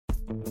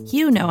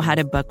You know how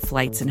to book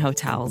flights and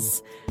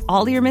hotels.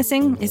 All you're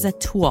missing is a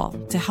tool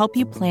to help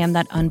you plan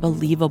that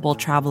unbelievable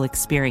travel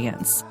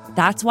experience.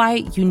 That's why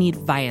you need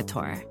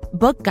Viator.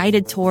 Book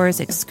guided tours,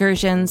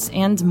 excursions,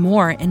 and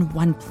more in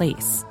one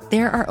place.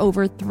 There are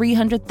over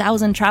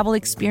 300,000 travel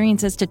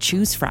experiences to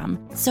choose from,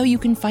 so you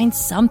can find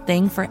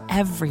something for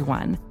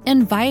everyone.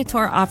 And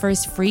Viator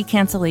offers free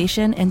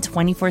cancellation and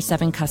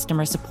 24/7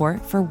 customer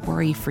support for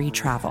worry-free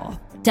travel.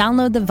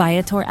 Download the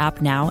Viator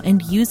app now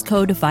and use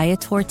code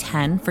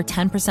Viator10 for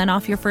 10%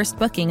 off your first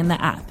booking in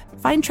the app.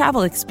 Find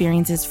travel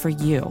experiences for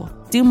you.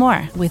 Do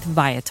more with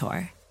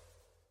Viator.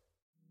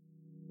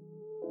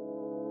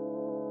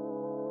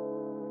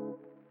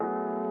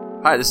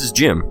 Hi, this is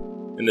Jim.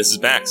 And this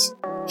is Max.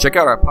 Check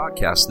out our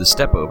podcast, The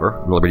Step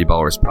Over, the Liberty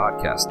Ballers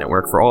Podcast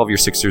Network, for all of your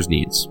Sixers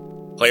needs.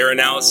 Player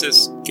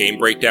analysis, game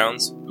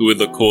breakdowns, who would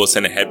look coolest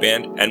in a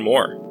headband, and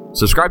more.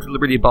 Subscribe to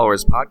Liberty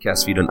Ballers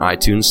podcast feed on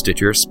iTunes,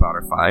 Stitcher,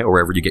 Spotify, or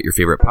wherever you get your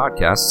favorite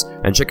podcasts,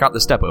 and check out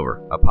The Step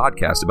Over, a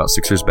podcast about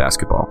Sixers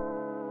basketball.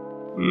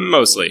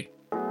 Mostly.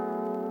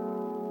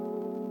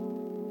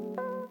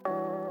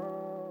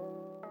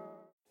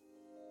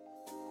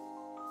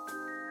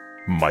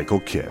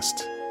 Michael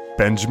Kist,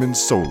 Benjamin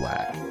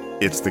Solak.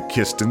 It's the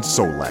Kist and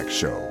Solak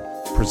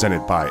Show,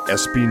 presented by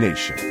SB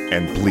Nation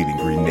and Bleeding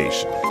Green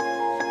Nation.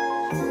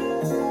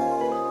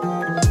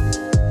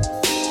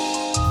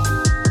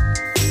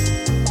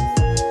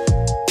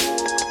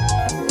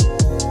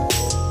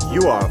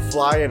 You are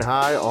flying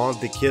high on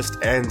the Kist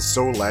and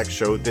Solak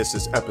Show. This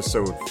is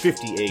episode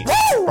 58,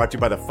 brought to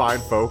you by the fine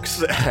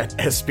folks at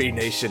SB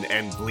Nation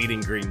and Bleeding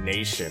Green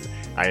Nation.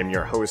 I am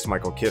your host,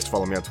 Michael Kist.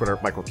 Follow me on Twitter,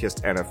 Michael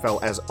Kist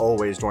NFL. As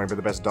always, joined by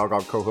the best dog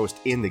co-host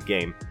in the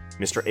game,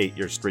 Mr.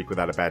 8-year streak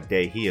without a bad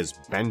day. He is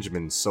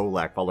Benjamin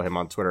Solak. Follow him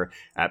on Twitter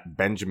at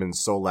Benjamin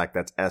Solak.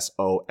 That's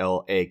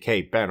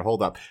S-O-L-A-K. Ben,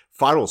 hold up.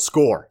 Final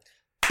score.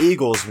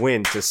 Eagles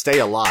win to stay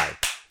alive.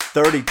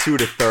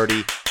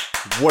 32-30.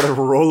 What a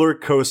roller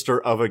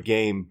coaster of a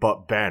game.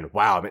 But Ben,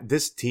 wow,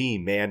 this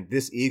team, man,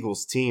 this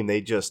Eagles team,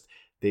 they just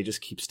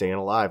keep staying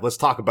alive. Let's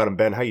talk about him,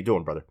 Ben. How you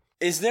doing, brother?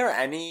 Is there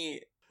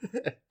any...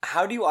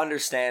 How do you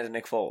understand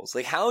Nick Foles?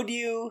 Like, how do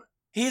you...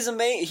 He's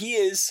amazing. He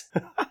is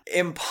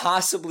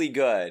impossibly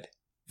good.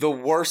 The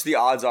worse the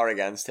odds are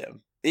against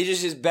him. He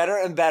just is better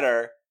and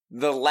better,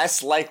 the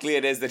less likely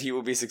it is that he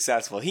will be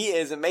successful. He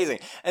is amazing.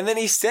 And then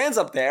he stands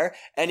up there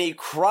and he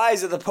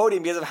cries at the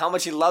podium because of how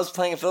much he loves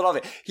playing in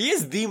Philadelphia. He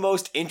is the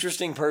most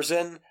interesting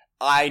person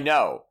I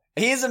know.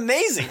 He is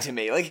amazing to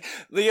me. Like,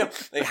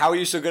 how are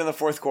you so good in the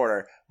fourth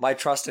quarter? My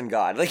trust in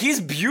God. Like,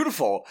 he's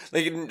beautiful.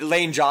 Like,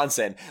 Lane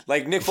Johnson.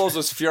 Like, Nick Foles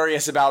was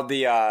furious about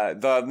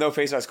the no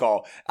face mask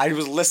call. I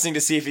was listening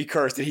to see if he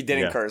cursed and he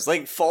didn't curse.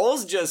 Like,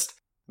 Foles just...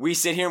 We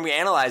sit here and we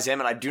analyze him,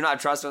 and I do not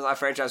trust him as my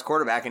franchise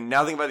quarterback, and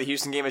nothing about the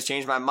Houston game has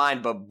changed my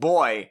mind, but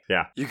boy,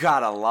 you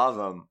gotta love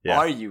him. Yeah.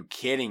 Are you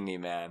kidding me,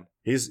 man?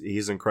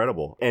 He's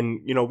incredible.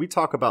 And, you know, we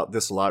talk about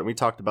this a lot. We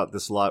talked about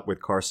this a lot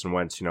with Carson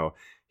Wentz, you know,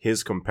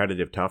 his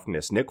competitive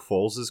toughness. Nick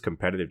Foles'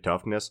 competitive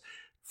toughness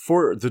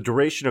for the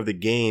duration of the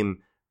game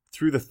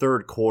through the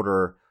third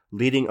quarter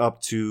leading up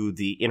to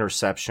the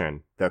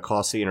interception, the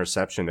costly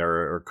interception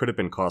there, or could have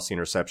been costly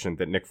interception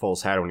that Nick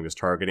Foles had when he was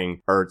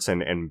targeting Ertz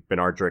and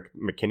Benardrick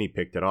McKinney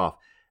picked it off.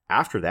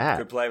 After that,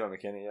 good play by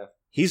McKinney, yeah.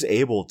 He's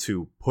able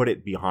to put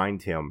it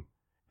behind him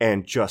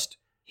and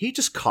he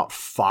just caught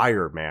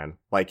fire, man.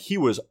 Like, he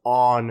was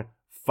on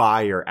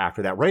fire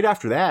after that. Right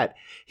after that,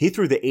 he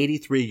threw the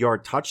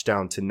 83-yard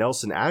touchdown to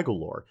Nelson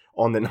Aguilar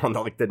on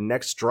the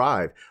next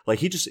drive. Like,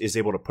 he just is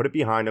able to put it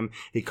behind him.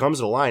 He comes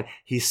to the line.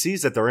 He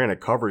sees that they're in a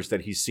coverage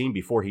that he's seen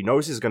before. He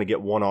knows he's going to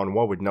get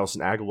one-on-one with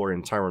Nelson Aguilar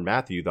and Tyrann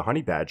Mathieu, the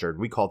Honey Badger.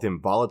 We called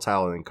him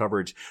volatile in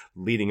coverage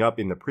leading up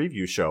in the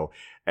preview show.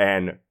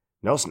 And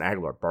Nelson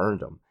Aguilar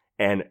burned him.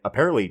 And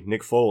apparently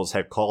Nick Foles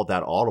had called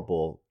that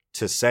audible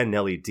to send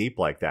Nelly deep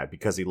like that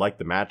because he liked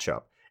the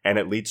matchup. And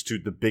it leads to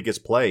the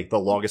biggest play, the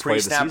longest play of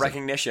the season. Pre-snap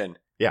recognition.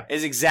 Yeah.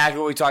 Is exactly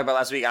what we talked about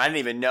last week. I didn't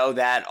even know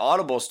that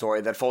audible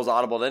story that Foles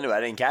audibled into it.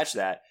 I didn't catch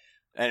that.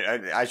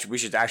 And we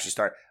should actually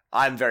start.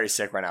 I'm very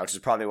sick right now, which is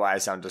probably why I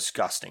sound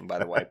disgusting, by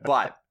the way.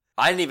 But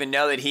I didn't even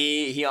know that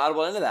he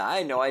audibled into that. I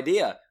had no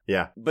idea.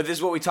 Yeah. But this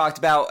is what we talked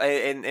about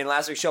in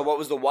last week's show. What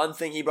was the one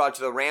thing he brought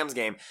to the Rams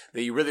game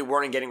that you really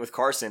weren't getting with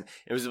Carson?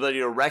 It was the ability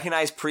to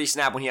recognize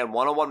pre-snap when he had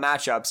one-on-one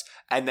matchups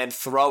and then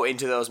throw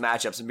into those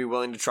matchups and be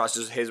willing to trust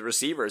his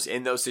receivers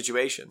in ththose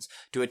situations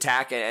to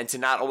attack and to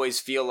not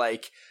always feel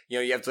like, you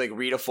know, you have to like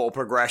read a full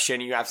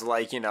progression. You have to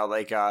like, you know,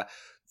 like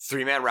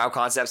three-man route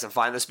concepts and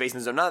find the space in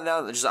the zone.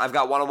 No, just I've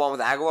got one-on-one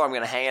with Aguilar. I'm going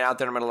to hang it out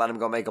there. I'm going to let him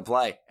go make a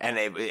play. And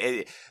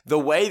the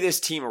way this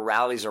team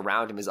rallies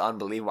around him is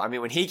unbelievable. I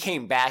mean, when he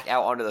came back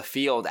out onto the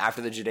field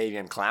after the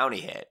Jadeveon Clowney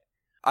hit,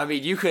 I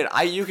mean,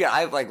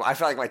 I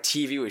felt like my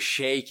TV was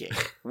shaking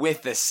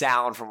with the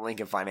sound from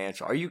Lincoln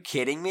Financial. Are you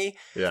kidding me?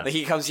 Yeah. Like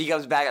he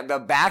comes back. The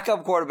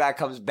backup quarterback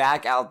comes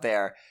back out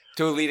there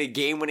to lead a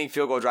game-winning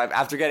field goal drive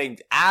after getting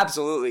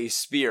absolutely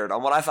speared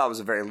on what I thought was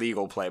a very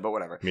legal play, but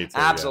whatever. Me too,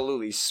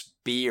 absolutely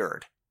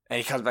speared. And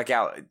he comes back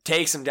out,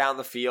 takes him down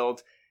the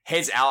field,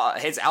 hits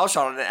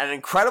Alshon, an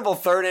incredible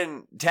 3rd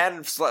and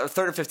 10,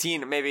 3rd and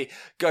 15, maybe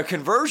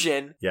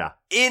conversion. Yeah.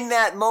 In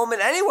that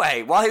moment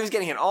anyway, while he was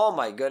getting hit. Oh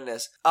my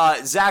goodness.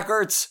 Zach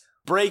Ertz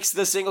breaks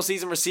the single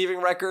season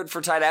receiving record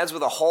for tight ends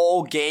with a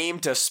whole game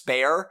to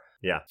spare.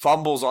 Yeah.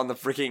 Fumbles on the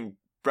freaking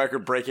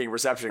record-breaking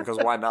reception, because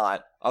why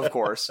not? Of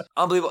course.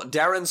 Unbelievable.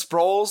 Darren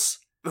Sproles,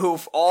 who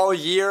all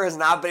year has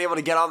not been able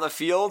to get on the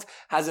field,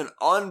 has an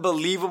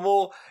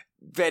unbelievable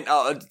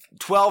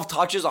 12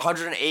 touches,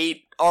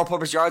 108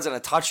 all-purpose yards, and a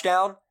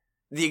touchdown.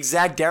 The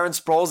exact Darren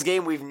Sproles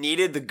game we've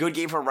needed, the good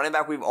game from running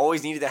back we've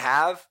always needed to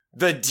have.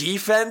 The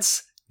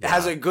defense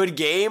has a good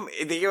game.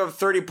 They gave up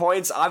 30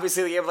 points.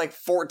 Obviously, they gave like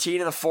 14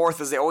 in the fourth,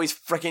 as they always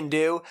freaking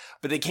do.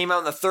 But they came out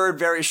in the third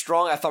very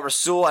strong. I thought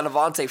Rasul and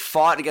Avante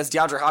fought against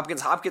DeAndre Hopkins.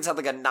 Hopkins had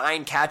like a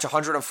 9-catch,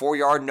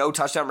 104-yard, no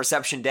touchdown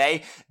reception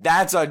day.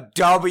 That's a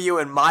W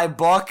in my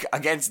book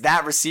against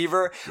that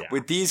receiver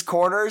with these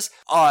corners.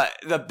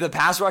 The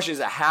pass rush is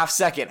a half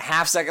second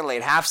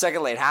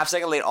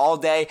late all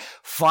day.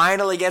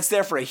 Finally gets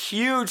there for a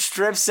huge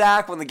strip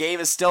sack when the game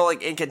is still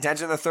like in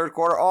contention in the third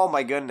quarter. Oh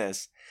my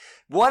goodness.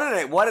 What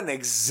an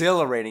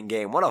exhilarating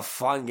game. What a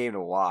fun game to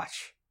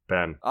watch.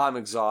 Ben. I'm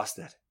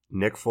exhausted.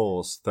 Nick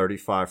Foles,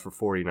 35 for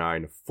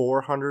 49,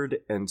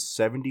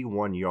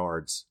 471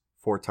 yards,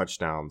 4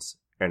 touchdowns,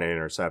 and an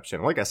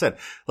interception. Like I said,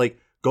 like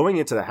going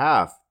into the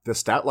half, the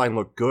stat line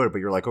looked good, but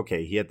you're like,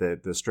 okay, he had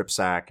the strip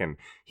sack and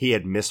he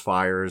had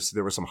misfires.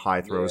 There were some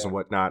high throws and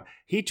whatnot.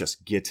 He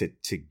just gets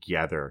it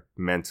together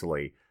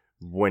mentally.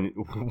 When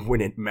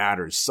it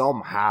matters,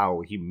 somehow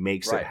he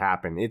makes it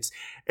happen.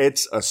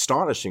 It's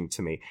astonishing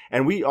to me.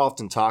 And we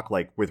often talk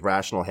like with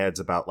rational heads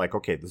about like,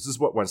 okay, this is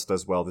what Wentz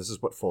does well. This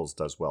is what Foles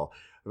does well.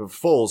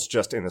 Foles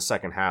just in the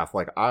second half,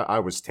 like I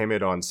was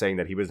timid on saying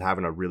that he was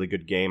having a really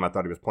good game. I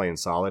thought he was playing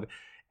solid.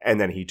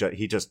 And then he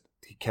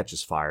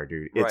catches fire,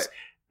 dude.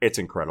 It's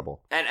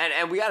incredible.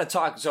 And we got to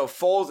talk. So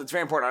Foles, it's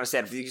very important to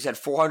understand. You said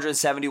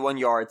 471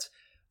 yards,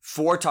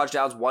 4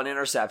 touchdowns, 1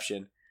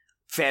 interception.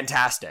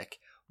 Fantastic.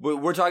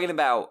 We're talking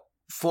about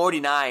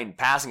 49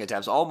 passing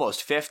attempts,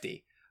 almost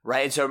 50,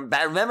 right? And so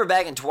remember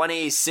back in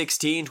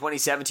 2016,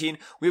 2017,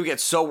 we would get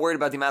so worried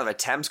about the amount of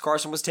attempts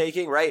Carson was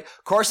taking, right?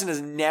 Carson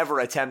has never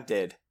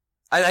attempted.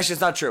 Actually,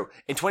 it's not true.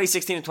 In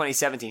 2016 and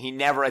 2017, he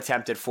never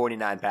attempted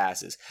 49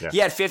 passes. Yeah. He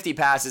had 50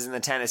 passes in the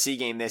Tennessee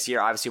game this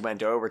year. Obviously went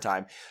to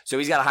overtime. So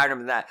he's got a higher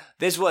number than that.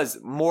 This was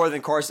more in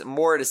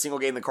a single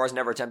game than Carson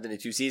ever attempted in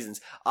 2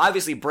 seasons.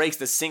 Obviously breaks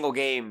the single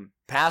game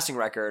passing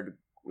record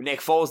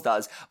Nick Foles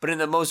does, but in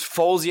the most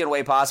Folesian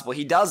way possible.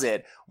 He does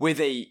it with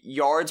a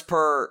yards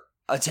per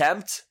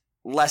attempt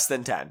less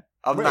than 10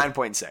 of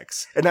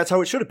 9.6. And that's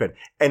how it should have been.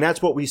 And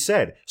that's what we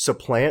said.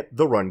 Supplant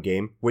the run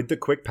game with the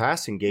quick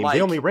passing game. They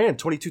only ran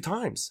 22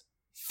 times.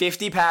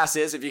 50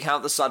 passes if you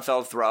count the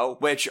Sudfeld throw,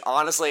 which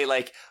honestly,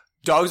 like,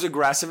 Doug's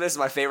aggressiveness is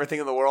my favorite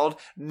thing in the world.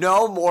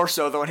 No more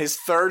so than when his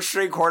third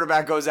string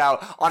quarterback goes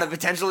out on a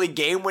potentially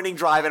game-winning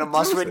drive in a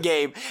must-win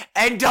game,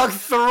 and Doug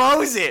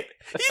throws it.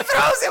 He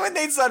throws it with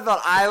Nate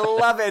Sudfeld. I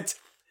love it.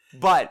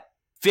 But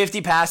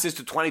 50 passes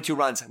to 22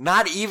 runs,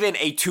 not even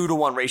a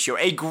 2-to-1 ratio,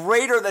 a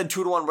greater than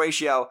 2-to-1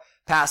 ratio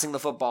passing the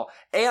football.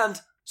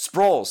 And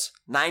Sproles,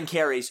 9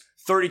 carries,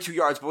 32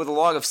 yards, but with a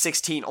log of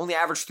 16, only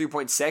averaged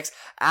 3.6.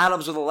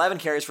 Adams with 11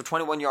 carries for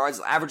 21 yards,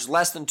 averaged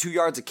less than 2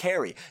 yards a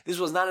carry. This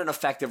was not an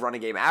effective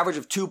running game. Average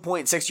of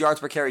 2.6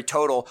 yards per carry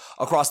total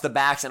across the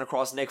backs and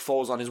across Nick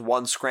Foles on his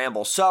 1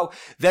 scramble. So,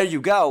 there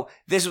you go.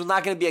 This was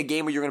not going to be a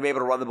game where you're going to be able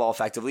to run the ball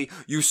effectively.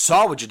 You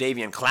saw what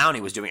Jadeveon Clowney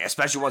was doing,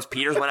 especially once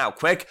Peters went out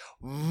quick.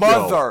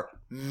 Mother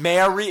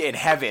Mary in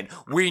heaven.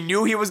 We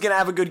knew he was going to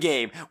have a good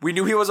game. We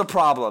knew he was a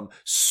problem.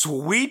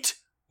 Sweet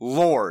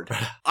Lord.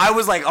 I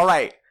was like, all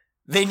right.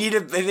 They need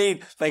give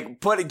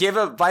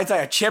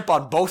Vitae a chip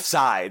on both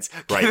sides.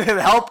 Give him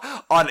help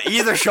on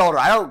either shoulder.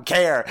 I don't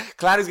care.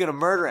 Clowney's going to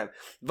murder him.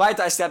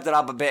 Vitae stepped it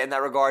up a bit in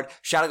that regard.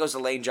 Shout out goes to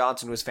Lane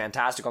Johnson, who was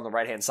fantastic on the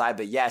right-hand side.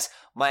 But yes,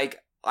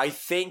 Mike, I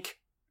think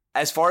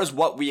as far as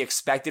what we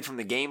expected from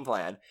the game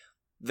plan,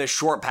 the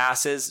short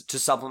passes to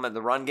supplement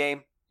the run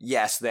game,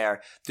 yes,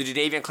 there. The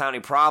Jadeveon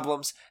Clowney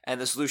problems and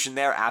the solution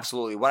there,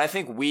 absolutely. What I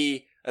think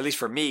at least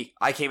for me,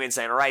 I came in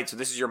saying, all right, so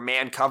this is your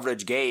man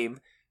coverage game.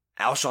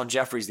 Alshon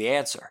Jeffrey's the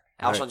answer.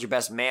 Alshon's your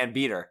best man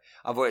beater.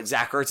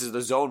 Zach Ertz is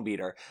the zone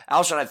beater.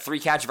 Alshon had 3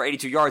 catches for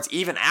 82 yards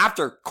even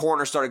after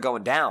corner started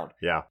going down.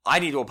 Yeah. I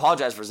need to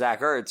apologize for Zach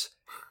Ertz.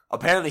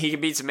 Apparently he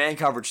can beat some man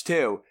coverage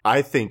too.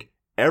 I think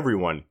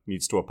everyone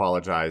needs to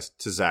apologize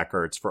to Zach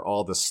Ertz for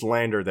all the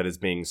slander that is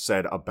being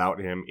said about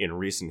him in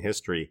recent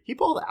history. He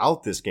balled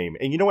out this game.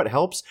 And you know what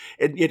helps?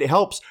 It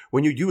helps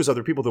when you use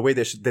other people the way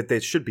that they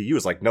should be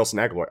used, like Nelson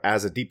Aguilar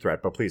as a deep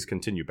threat. But please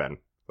continue, Ben.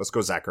 Let's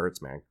go Zach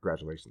Ertz, man.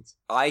 Congratulations.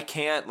 I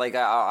can't,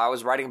 I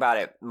was writing about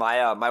it.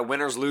 My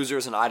winners,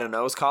 losers, and I don't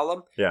knows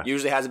column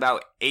usually has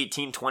about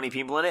 18, 20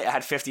 people in it. It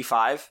had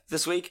 55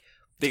 this week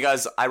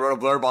because I wrote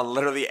a blurb on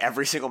literally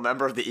every single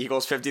member of the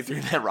Eagles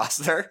 53-man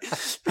roster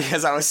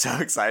because I was so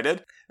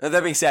excited.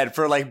 That being said,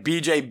 for like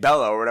BJ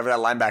Bello or whatever that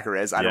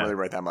linebacker is, I don't really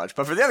write that much.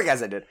 But for the other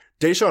guys, I did.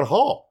 Deshaun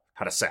Hall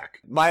had a sack.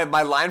 My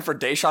line for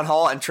Deshaun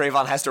Hall and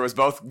Trayvon Hester was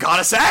both,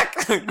 got a sack?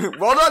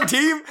 Well done,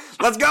 team.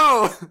 Let's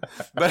go.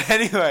 But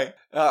anyway,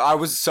 I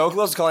was so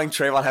close to calling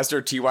Trayvon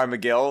Hester T.Y.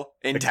 McGill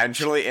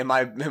intentionally in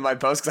my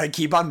post because I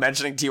keep on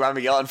mentioning T.Y.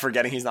 McGill and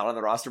forgetting he's not on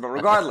the roster. But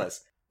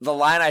regardless, the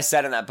line I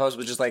said in that post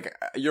was just like,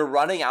 you're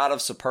running out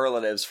of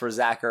superlatives for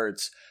Zach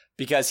Ertz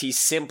because he's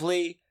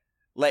simply,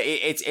 like,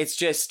 it's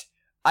just,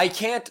 I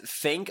can't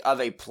think of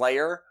a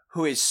player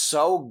who is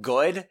so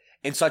good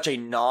in such a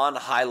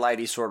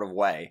non-highlighty sort of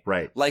way.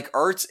 Right. Like,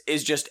 Ertz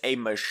is just a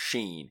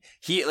machine.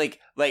 He,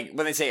 like when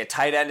they say a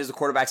tight end is the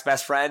quarterback's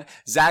best friend,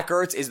 Zach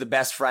Ertz is the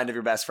best friend of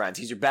your best friends.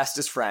 He's your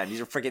bestest friend. He's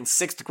your freaking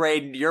 6th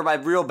grade, you're my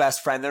real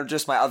best friend, they're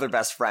just my other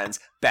best friend's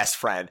best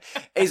friend.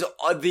 Is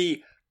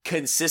the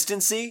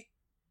consistency,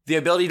 the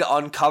ability to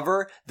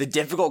uncover, the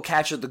difficult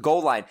catch at the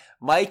goal line.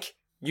 Mike,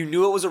 you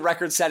knew it was a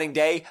record-setting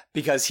day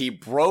because he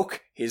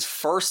broke his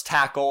first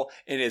tackle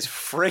in his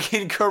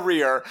friggin'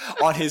 career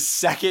on his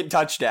second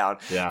touchdown.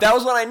 Yeah. That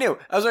was when I knew.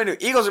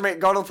 Eagles are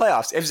going to the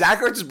playoffs. If Zach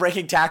Ertz is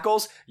breaking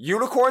tackles,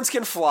 unicorns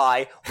can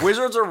fly,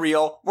 wizards are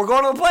real, we're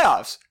going to the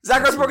playoffs.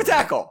 Zach Ertz broke a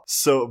tackle.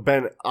 So,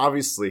 Ben,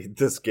 obviously,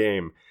 this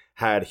game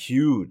had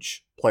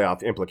huge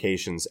playoff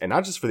implications, and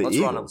not just for the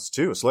Eagles,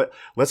 too. So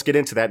let's get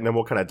into that, and then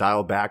we'll kind of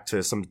dial back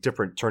to some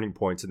different turning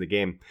points in the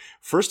game.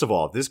 First of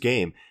all, this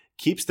game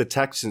keeps the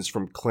Texans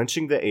from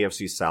clinching the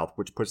AFC South,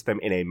 which puts them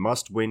in a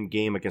must-win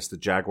game against the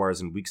Jaguars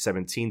in Week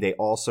 17. They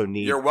also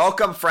need... You're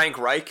welcome, Frank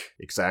Reich.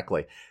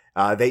 Exactly.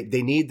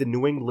 They need the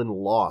New England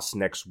loss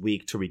next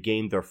week to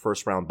regain their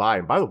first-round bye.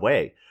 And by the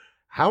way,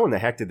 how in the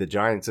heck did the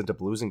Giants end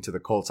up losing to the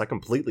Colts? I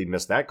completely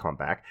missed that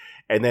comeback.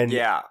 And then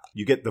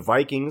you get the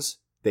Vikings.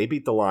 They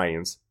beat the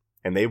Lions,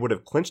 and they would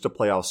have clinched a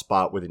playoff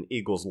spot with an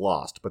Eagles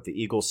lost, but the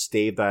Eagles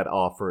staved that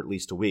off for at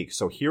least a week.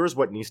 So here's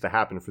what needs to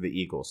happen for the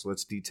Eagles. So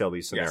let's detail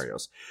these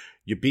scenarios. Yes.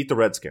 You beat the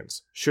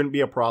Redskins. Shouldn't be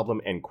a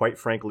problem, and quite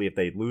frankly, if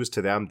they lose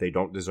to them, they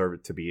don't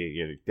deserve to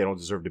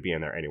be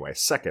in there anyway.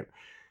 Second,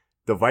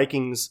 the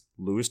Vikings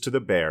lose to the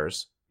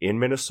Bears in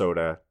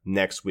Minnesota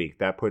next week.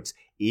 That puts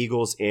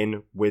Eagles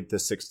in with the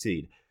 6th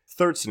seed.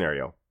 Third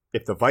scenario,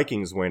 if the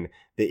Vikings win,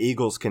 the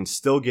Eagles can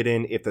still get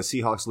in if the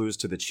Seahawks lose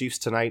to the Chiefs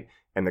tonight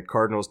and the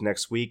Cardinals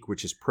next week,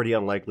 which is pretty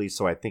unlikely,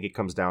 so I think it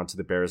comes down to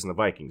the Bears and the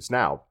Vikings.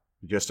 Now,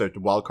 just a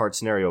wild card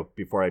scenario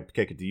before I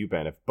kick it to you,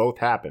 Ben. If both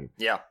happen,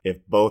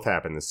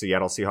 the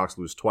Seattle Seahawks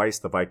lose twice,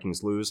 the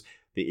Vikings lose,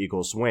 the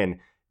Eagles win,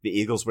 the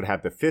Eagles would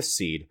have the 5th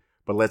seed.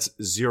 But let's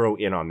zero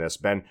in on this,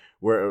 Ben.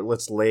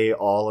 Let's lay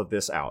all of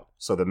this out.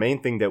 So the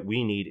main thing that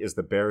we need is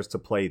the Bears to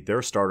play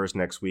their starters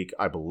next week.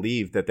 I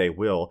believe that they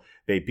will.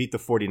 They beat the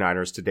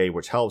 49ers today,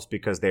 which helps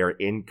because they are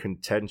in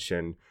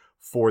contention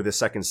for the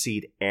 2nd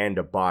seed and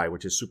a bye,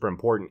 which is super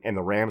important. And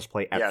the Rams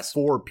play at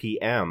 4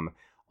 p.m.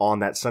 on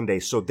that Sunday,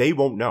 so they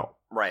won't know.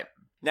 Right.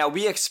 Now,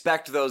 we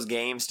expect those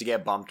games to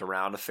get bumped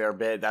around a fair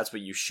bit. That's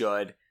what you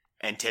should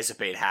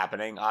anticipate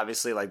happening.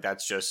 Obviously, like,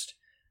 that's just...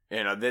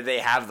 they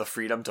have the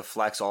freedom to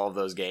flex all of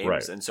those games,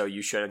 right. And so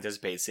you should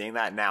anticipate seeing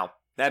that. Now,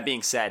 that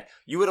being said,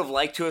 you would have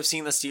liked to have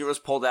seen the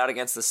Steelers pulled out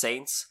against the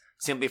Saints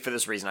simply for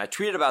this reason. I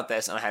tweeted about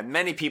this, and I had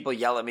many people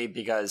yell at me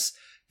because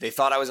they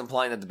thought I was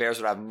implying that the Bears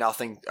would have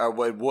nothing, or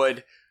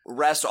would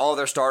rest all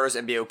their starters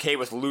and be okay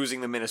with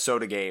losing the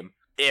Minnesota game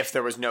if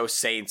there was no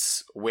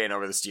Saints win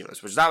over the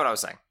Steelers, which is not what I was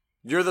saying.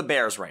 You're the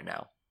Bears right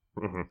now.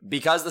 Mm-hmm.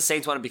 Because the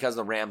Saints won and because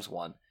the Rams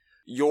won,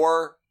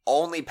 your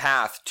only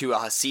path to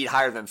a seed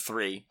higher than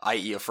 3,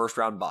 i.e. a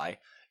first-round bye,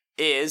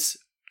 is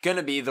going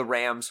to be the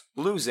Rams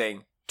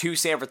losing to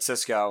San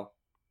Francisco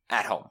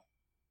at home,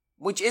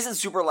 which isn't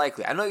super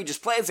likely. I know you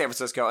just played San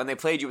Francisco and they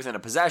played you within a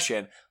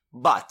possession,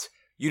 but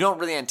you don't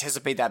really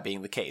anticipate that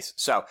being the case.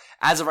 So,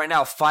 as of right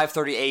now,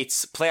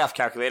 538's playoff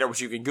calculator,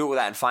 which you can Google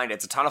that and find it,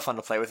 it's a ton of fun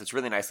to play with, it's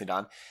really nicely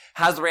done,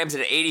 has the Rams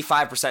at an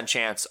 85%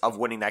 chance of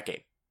winning that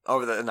game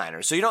over the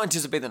Niners. So you don't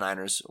anticipate the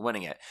Niners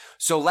winning it.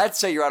 So let's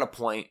say you're at a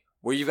point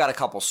where you've got a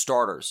couple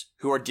starters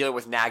who are dealing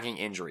with nagging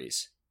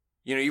injuries.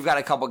 You've got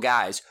a couple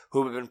guys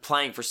who have been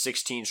playing for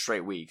 16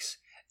 straight weeks.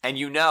 And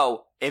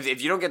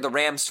if you don't get the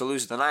Rams to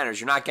lose to the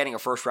Niners, you're not getting a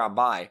first-round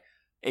bye.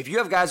 If you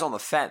have guys on the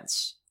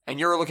fence, and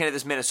you're looking at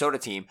this Minnesota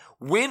team,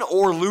 win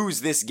or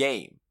lose this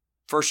game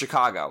for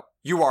Chicago,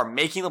 you are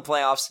making the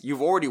playoffs,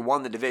 you've already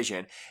won the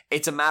division.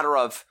 It's a matter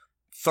of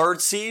 3rd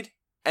seed,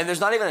 and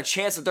there's not even a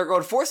chance that they're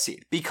going 4th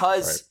seed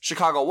because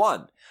Chicago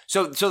won.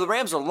 So the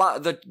Rams are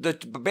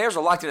the Bears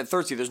are locked in at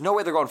 3rd seed. There's no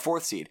way they're going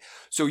 4th seed.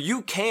 So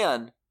you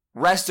can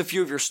rest a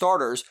few of your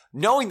starters,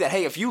 knowing that,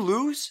 hey, if you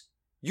lose,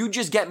 you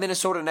just get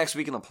Minnesota next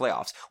week in the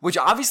playoffs, which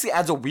obviously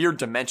adds a weird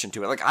dimension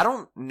to it. Like, I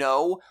don't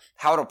know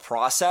how to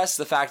process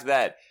the fact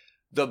that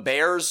the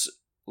Bears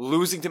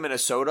losing to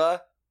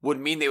Minnesota would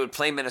mean they would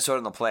play Minnesota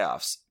in the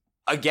playoffs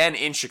again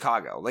in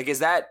Chicago. Like,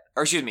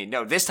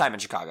 this time in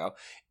Chicago.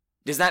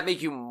 Does that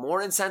make you more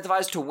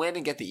incentivized to win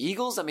and get the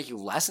Eagles? Does that make you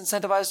less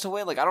incentivized to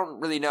win? Like, I don't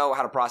really know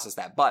how to process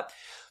that. But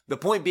the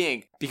point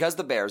being, because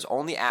the Bears'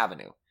 only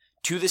avenue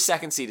to the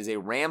 2nd seed is a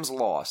Rams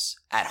loss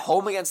at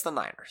home against the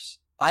Niners,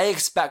 I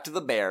expect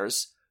the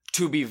Bears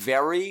to be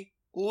very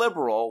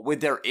liberal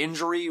with their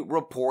injury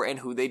report and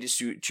who they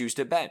choose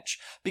to bench.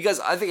 Because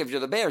I think if you're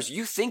the Bears,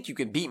 you think you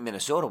can beat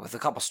Minnesota with a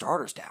couple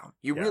starters down.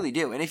 You really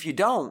do. And if you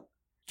don't,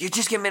 you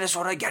just get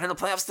Minnesota again in the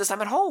playoffs, this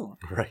time at home.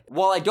 Right.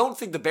 While I don't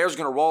think the Bears are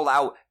going to roll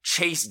out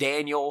Chase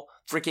Daniel,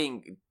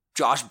 freaking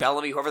Josh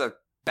Bellamy, whoever the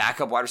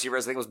backup wide receiver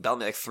is, I think it was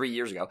Bellamy like 3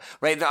 years ago,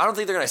 right? I don't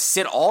think they're going to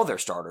sit all their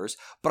starters,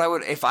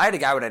 but if I had a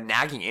guy with a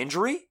nagging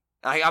injury,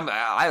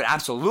 I would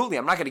absolutely,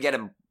 I'm not going to get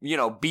him,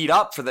 beat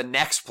up for the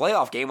next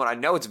playoff game when I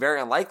know it's very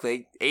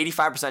unlikely,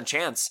 85%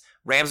 chance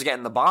Rams are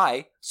getting the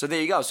bye. So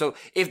there you go. So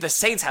if the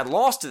Saints had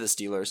lost to the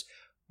Steelers,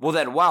 well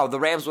then, wow, the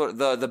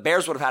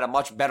Bears would have had a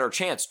much better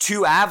chance.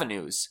 2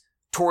 avenues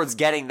towards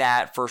getting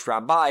that first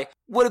round bye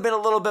would have been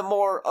a little bit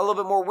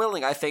more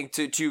willing, I think,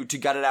 to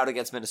gut it out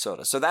against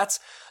Minnesota. So that's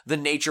the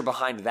nature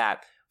behind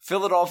that.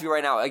 Philadelphia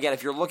right now, again,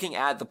 if you're looking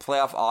at the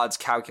playoff odds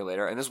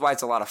calculator, and this is why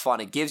it's a lot of fun,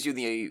 it gives you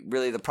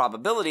the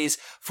probabilities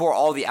for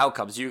all the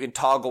outcomes. You can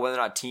toggle whether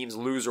or not teams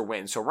lose or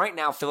win. So right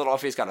now,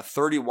 Philadelphia's got a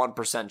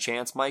 31%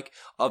 chance, Mike,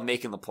 of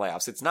making the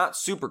playoffs. It's not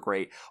super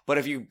great, but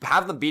if you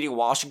have them beating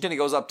Washington, it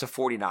goes up to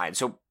 49.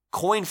 So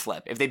coin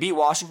flip. If they beat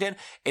Washington,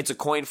 it's a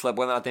coin flip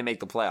whether or not they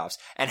make the playoffs.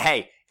 And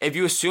hey, if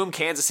you assume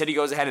Kansas City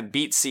goes ahead and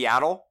beats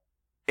Seattle,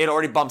 it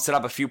already bumps it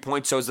up a few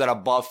points, so it's at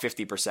above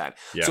 50%.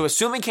 Yeah. So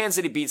assuming Kansas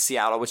City beats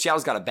Seattle, which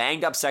Seattle's got a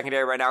banged up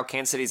secondary right now,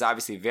 Kansas City's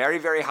obviously very,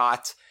 very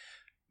hot.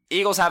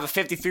 Eagles have a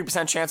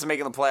 53% chance of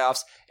making the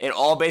playoffs. It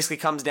all basically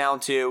comes down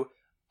to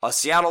a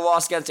Seattle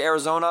loss against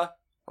Arizona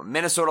or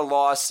Minnesota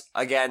loss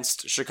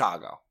against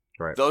Chicago.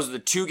 Right. Those are the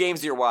 2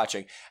 games that you're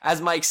watching.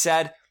 As Mike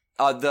said,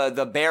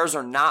 the Bears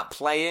are not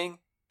playing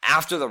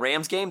after the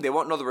Rams game. They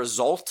won't know the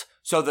result.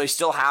 So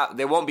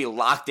they won't be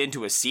locked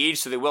into a seed,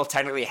 so they will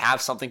technically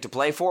have something to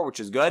play for, which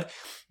is good.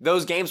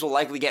 Those games will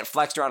likely get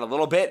flexed around a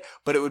little bit,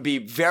 but it would be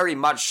very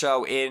much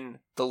so in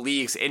the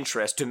league's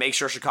interest to make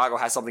sure Chicago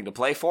has something to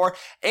play for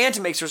and to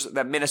make sure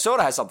that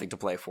Minnesota has something to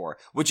play for,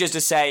 which is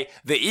to say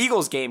the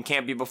Eagles game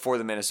can't be before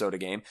the Minnesota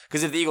game,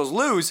 because if the Eagles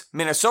lose,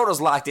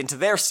 Minnesota's locked into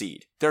their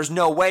seed. There's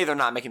no way they're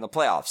not making the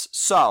playoffs.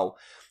 So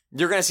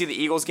you're going to see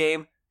the Eagles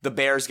game, the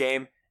Bears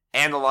game,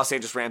 and the Los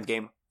Angeles Rams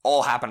game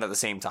all happen at the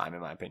same time, in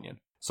my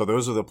opinion. So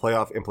those are the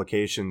playoff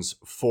implications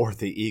for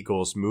the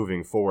Eagles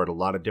moving forward. A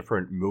lot of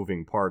different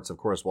moving parts. Of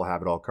course, we'll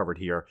have it all covered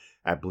here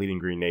at Bleeding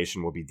Green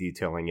Nation. We'll be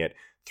detailing it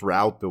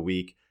throughout the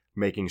week,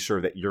 making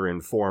sure that you're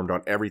informed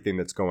on everything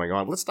that's going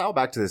on. Let's dial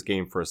back to this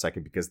game for a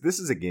second, because this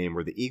is a game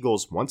where the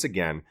Eagles, once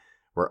again,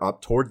 were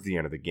up towards the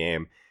end of the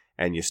game,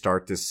 and you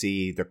start to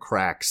see the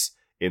cracks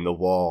in the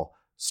wall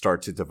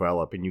start to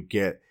develop, and you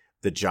get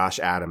the Josh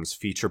Adams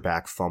feature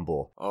back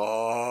fumble.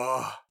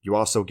 Oh. You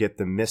also get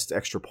the missed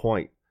extra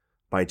point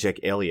by Jake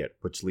Elliott,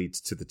 which leads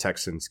to the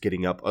Texans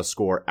getting up a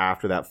score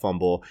after that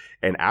fumble.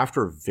 And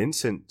after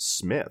Vincent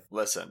Smith,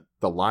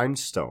 the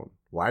limestone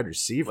wide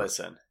receiver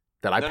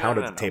that I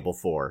pounded the table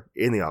for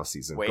in the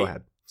offseason. Wait, go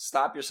ahead.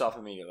 Stop yourself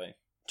immediately.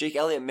 Jake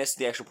Elliott missed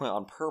the extra point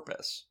on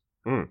purpose.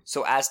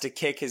 So as to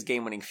kick his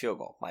game-winning field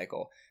goal,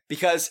 Michael.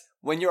 Because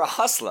when you're a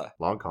hustler,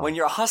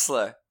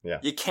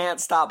 you can't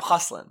stop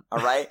hustling,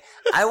 all right?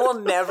 I will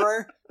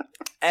never,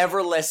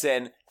 ever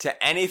listen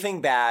to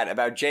anything bad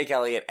about Jake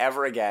Elliott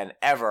ever again,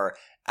 ever.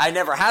 I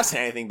never have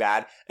said anything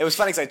bad. It was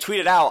funny because I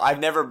tweeted out, I've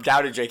never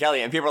doubted Jake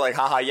Elliott, and people are like,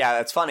 haha, yeah,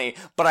 that's funny.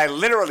 But I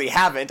literally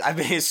haven't. I've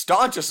been his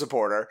staunchest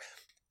supporter.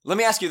 Let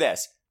me ask you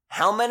this.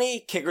 How many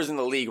kickers in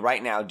the league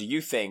right now do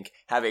you think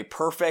have a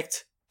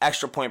perfect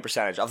extra point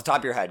percentage? Off the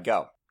top of your head,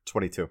 go.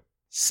 22.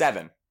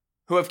 7.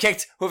 Who have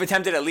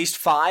attempted at least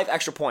 5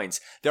 extra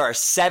points. There are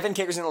 7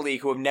 kickers in the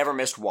league who have never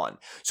missed one.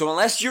 So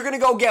unless you're going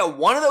to go get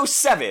one of those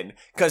 7,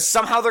 because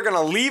somehow they're going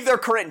to leave their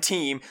current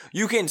team,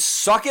 you can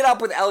suck it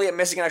up with Elliott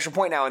missing an extra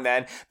point now and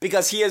then,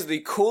 because he is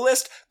the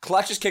coolest,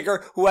 clutchest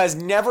kicker who has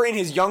never in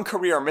his young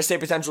career missed a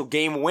potential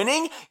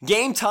game-winning,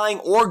 game-tying,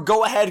 or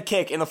go-ahead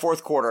kick in the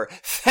fourth quarter.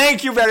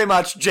 Thank you very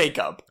much,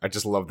 Jacob. I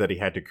just love that he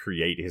had to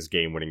create his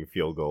game-winning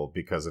field goal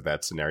because of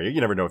that scenario.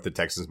 You never know if the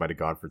Texans might have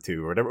gone for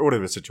 2 or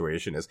whatever the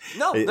situation is.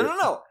 No.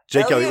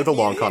 Jake Elliott with a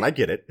long con. I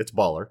get it. It's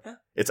baller. Yeah.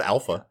 It's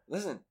alpha.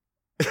 Listen,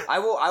 I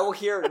will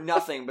hear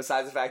nothing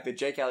besides the fact that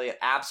Jake Elliott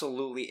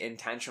absolutely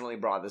intentionally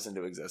brought this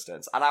into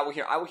existence, and I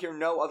will hear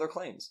no other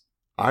claims.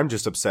 I'm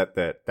just upset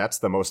that that's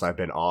the most I've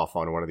been off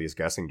on one of these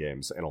guessing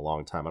games in a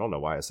long time. I don't know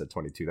why I said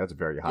 22. That's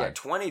very high. Yeah,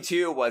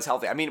 22 was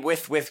healthy. I mean,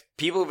 with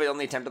people who've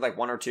only attempted like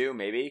 1 or 2,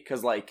 maybe,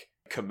 because like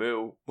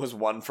Camus was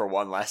 1 for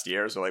 1 last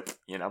year, so like,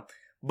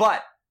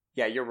 But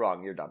yeah, you're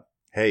wrong. You're done.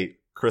 Hey,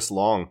 Chris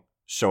Long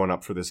showing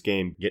up for this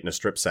game, getting a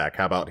strip sack.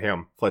 How about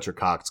him? Fletcher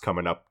Cox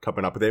coming up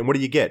with it. And what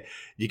do you get?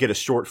 You get a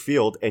short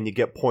field and you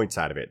get points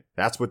out of it.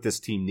 That's what this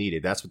team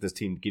needed. That's what this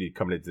team needed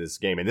coming into this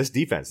game. And this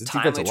defense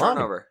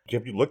turnover.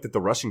 Have you looked at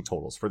the rushing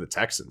totals for the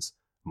Texans?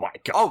 My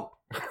God. Oh,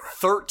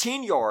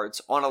 13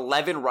 yards on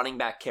 11 running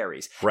back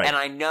carries. Right. And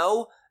I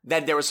know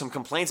that there was some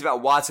complaints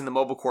about Watson, the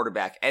mobile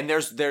quarterback. And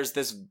there's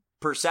this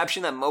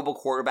perception that mobile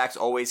quarterbacks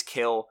always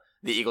kill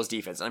the Eagles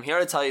defense. And I'm here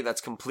to tell you that's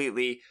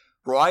completely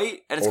right,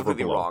 and it's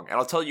completely wrong. And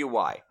I'll tell you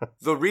why.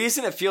 The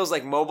reason it feels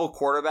like mobile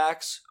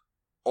quarterbacks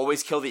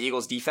always kill the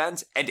Eagles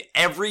defense, and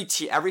every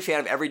fan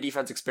of every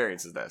defense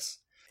experiences this,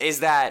 is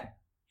that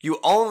you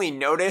only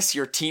notice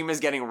your team is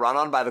getting run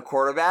on by the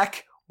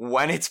quarterback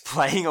when it's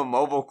playing a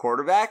mobile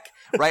quarterback,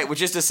 right?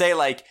 Which is to say,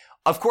 like,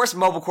 of course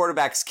mobile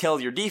quarterbacks kill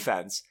your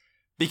defense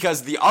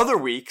because the other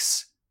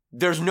weeks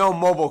there's no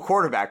mobile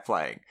quarterback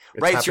playing,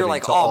 right? So you're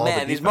like, oh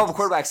man, these mobile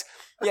quarterbacks,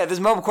 this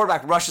mobile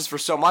quarterback rushes for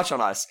so much on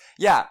us.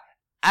 Yeah.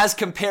 As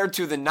compared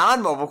to the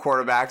non-mobile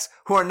quarterbacks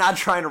who are not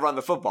trying to run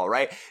the football,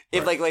 right?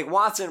 If like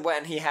Watson,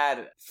 when he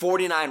had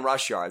 49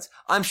 rush yards,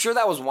 I'm sure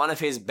that was one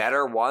of his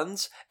better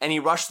ones, and he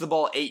rushed the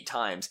ball 8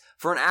 times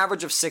for an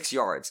average of 6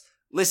 yards.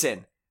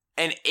 Listen,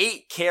 an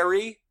 8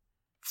 carry,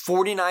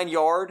 49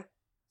 yard,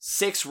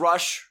 6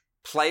 rush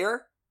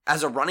player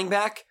as a running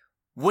back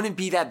wouldn't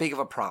be that big of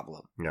a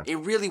problem. Yeah. It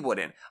really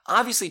wouldn't.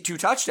 Obviously, 2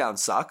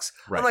 touchdowns sucks.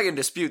 Right. I'm not going to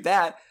dispute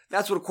that.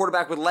 That's what a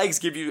quarterback with legs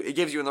gives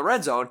you in the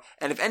red zone.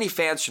 And if any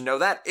fans should know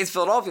that, it's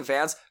Philadelphia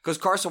fans, because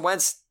Carson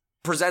Wentz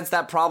presents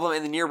that problem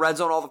in the near red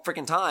zone all the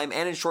freaking time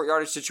and in short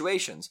yardage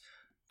situations.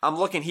 I'm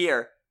looking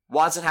here.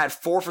 Watson had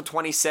 4 for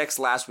 26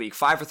 last week,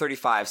 5 for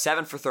 35,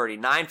 7 for 30,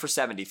 9 for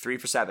 70, 3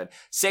 for 7,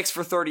 6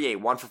 for 38,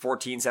 1 for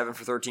 14, 7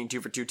 for 13,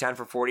 2 for 2, 10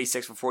 for 40,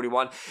 6 for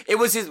 41. It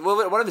was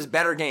one of his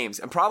better games,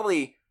 and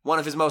probably one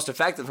of his most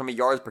effective from a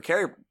yards per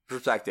carry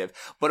perspective.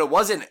 But it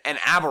wasn't an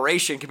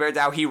aberration compared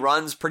to how he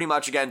runs pretty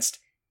much against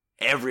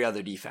every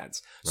other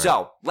defense. Right.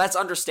 So let's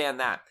understand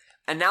that.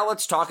 And now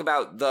let's talk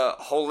about the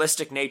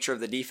holistic nature of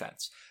the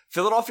defense.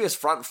 Philadelphia's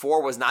front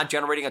 4 was not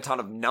generating a ton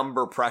of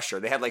number pressure.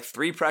 They had like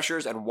 3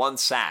 pressures and 1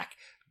 sack,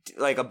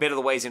 like a bit of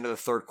the ways into the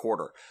third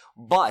quarter.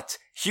 But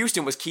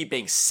Houston was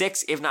keeping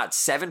 6, if not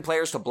 7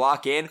 players to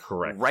block in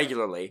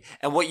regularly.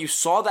 And what you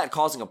saw that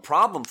causing a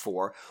problem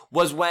for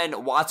was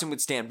when Watson would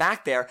stand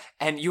back there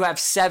and you have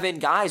 7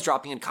 guys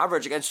dropping in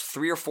coverage against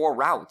 3 or 4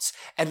 routes.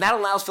 And that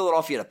allows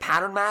Philadelphia to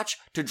pattern match,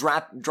 to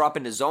drop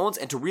into zones,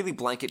 and to really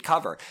blanket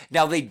cover.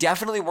 Now, they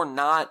definitely were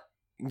not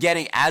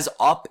getting as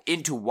up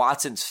into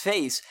Watson's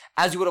face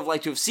as you would have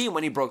liked to have seen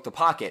when he broke the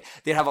pocket.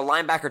 They'd have a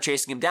linebacker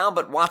chasing him down,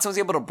 but Watson was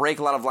able to break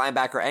a lot of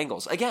linebacker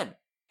angles. Again,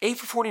 8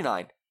 for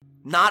 49.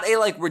 Not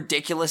a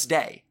ridiculous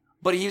day,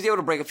 but he was able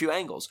to break a few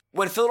angles.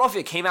 When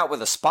Philadelphia came out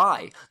with a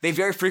spy, they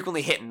very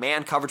frequently hit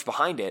man coverage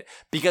behind it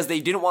because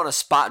they didn't want to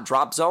spot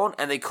drop zone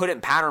and they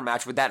couldn't pattern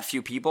match with that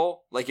few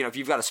people. Like, if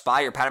you've got a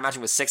spy, you're pattern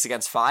matching with 6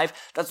 against 5.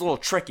 That's a little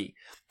tricky.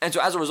 And so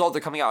as a result,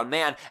 they're coming out in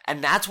man,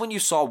 and that's when you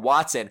saw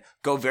Watson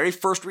go very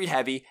first read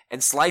heavy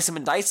and slice him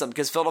and dice him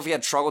because Philadelphia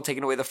had struggled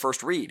taking away the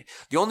first read.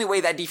 The only way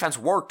that defense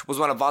worked was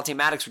when Avonte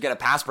Maddox would get a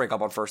pass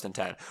breakup on 1st and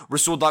 10.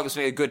 Rasul Douglas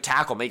made a good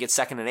tackle, make it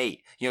 2nd and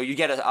 8. You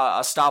get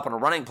a stop on a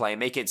running play and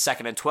make it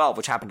 2nd and 12,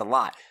 which happened a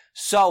lot.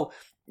 So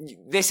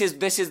this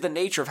is the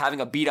nature of having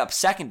a beat up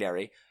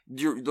secondary.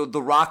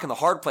 The rock and the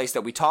hard place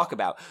that we talk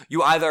about.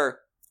 You either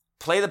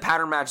play the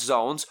pattern match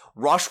zones,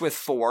 rush with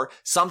 4.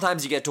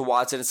 Sometimes you get to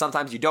Watson, and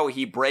sometimes you don't.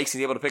 He breaks and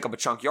he's able to pick up a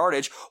chunk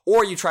yardage.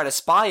 Or you try to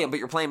spy him, but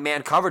you're playing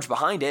man coverage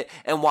behind it,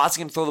 and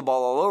Watson can throw the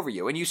ball all over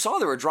you. And you saw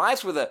there were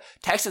drives where the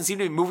Texans seemed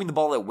to be moving the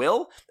ball at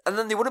will, and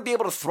then they wouldn't be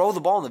able to throw the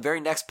ball in the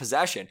very next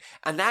possession.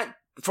 And that,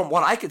 from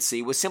what I could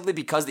see, was simply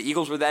because the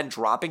Eagles were then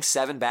dropping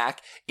 7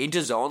 back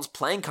into zones,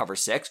 playing cover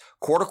 6,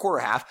 quarter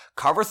half,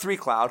 cover 3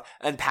 cloud,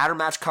 and pattern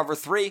match cover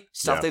 3,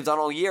 stuff they've done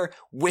all year,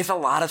 with a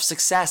lot of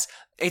success.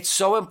 It's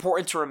so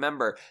important to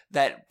remember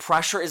that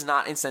pressure is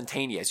not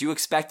instantaneous. You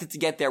expect it to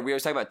get there. We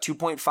always talk about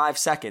 2.5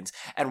 seconds,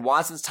 and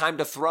Watson's time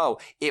to throw,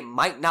 it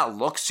might not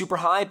look super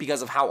high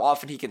because of how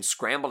often he can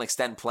scramble and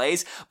extend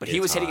plays, but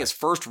he was hitting his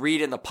first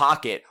read in the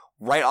pocket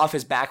right off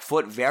his back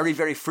foot very,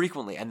 very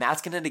frequently, and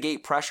that's going to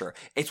negate pressure.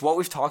 It's what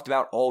we've talked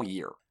about all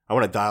year. I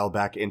want to dial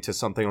back into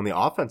something on the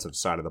offensive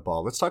side of the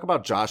ball. Let's talk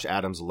about Josh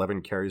Adams,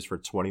 11 carries for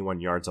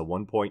 21 yards, a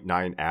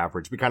 1.9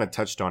 average. We kind of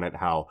touched on it,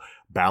 how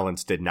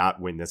balance did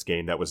not win this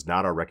game. That was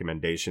not our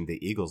recommendation.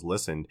 The Eagles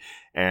listened.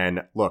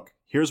 And look,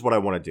 here's what I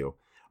want to do.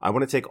 I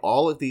want to take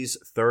all of these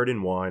 3rd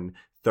and 1,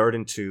 3rd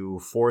and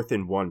 2, 4th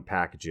and 1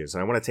 packages.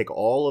 And I want to take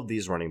all of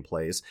these running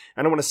plays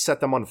and I want to set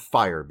them on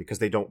fire because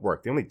they don't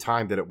work. The only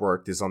time that it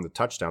worked is on the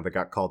touchdown that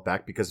got called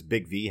back because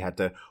Big V had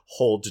to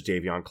hold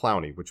Jadeveon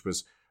Clowney, which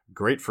was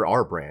great for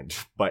our brand.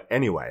 But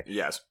anyway,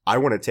 yes, I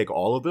want to take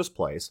all of those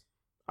plays.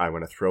 I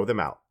want to throw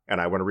them out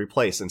and I want to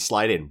replace and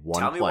slide in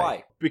one Tell play. Me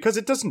why. Because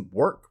it doesn't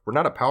work. We're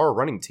not a power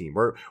running team.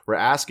 We're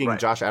asking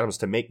Josh Adams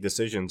to make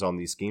decisions on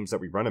these schemes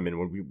that we run him in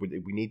when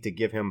we need to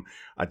give him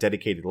a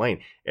dedicated lane.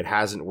 It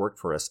hasn't worked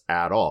for us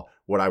at all.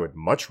 What I would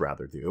much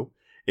rather do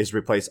is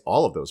replace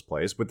all of those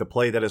plays with the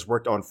play that has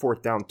worked on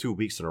 4th down 2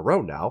 weeks in a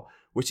row now,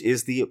 which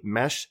is the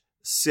mesh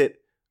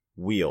sit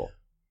wheel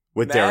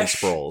with Darren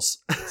Sproles.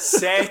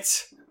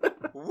 Sit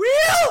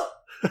wheel.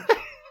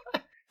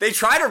 They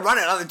tried to run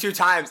it another 2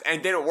 times and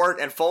it didn't work,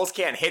 and Foles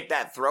can't hit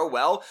that throw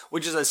well,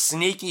 which is a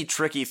sneaky,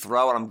 tricky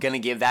throw, and I'm going to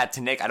give that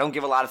to Nick. I don't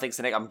give a lot of things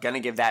to Nick. I'm going to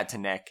give that to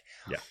Nick.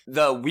 Yeah.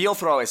 The wheel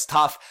throw is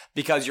tough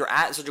because you're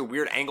at such a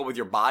weird angle with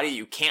your body.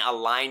 You can't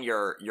align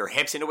your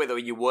hips into it the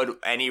way you would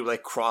any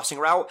like crossing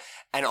route.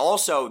 And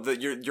also,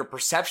 your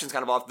perception's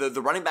kind of off.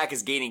 The running back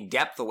is gaining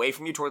depth away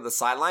from you toward the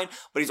sideline,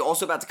 but he's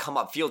also about to come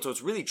upfield, so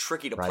it's really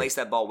tricky to place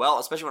that ball well,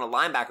 especially when a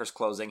linebacker's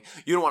closing.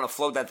 You don't want to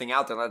float that thing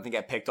out there and let it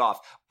get picked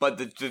off. But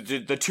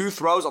the 2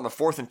 throws on the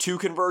 4th and 2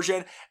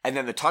 conversion, and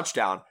then the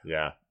touchdown.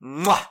 Yeah.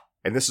 Mwah!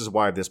 And this is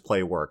why this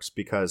play works,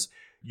 because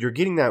you're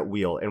getting that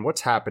wheel, and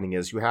what's happening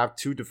is you have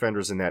 2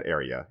 defenders in that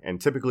area,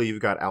 and typically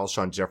you've got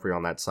Alshon Jeffrey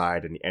on that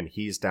side, and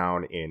he's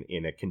down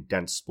in a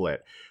condensed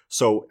split.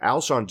 So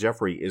Alshon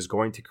Jeffrey is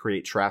going to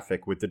create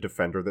traffic with the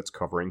defender that's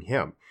covering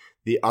him.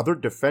 The other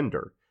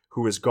defender,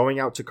 who is going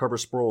out to cover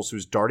Sproles,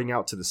 who's darting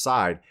out to the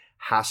side,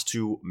 has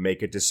to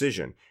make a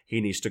decision.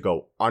 He needs to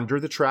go under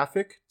the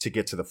traffic to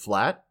get to the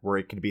flat where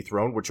it could be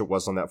thrown, which it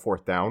was on that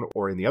 4th down,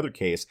 or in the other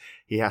case,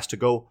 he has to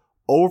go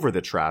over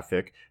the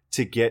traffic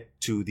to get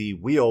to the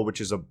wheel,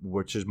 which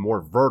is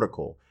more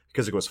vertical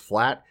because it goes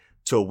flat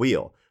to a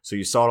wheel. So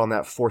you saw it on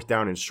that 4th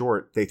down and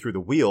short, they threw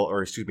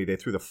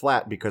the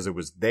flat because it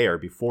was there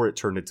before it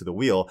turned into the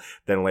wheel.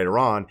 Then later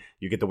on,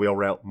 you get the wheel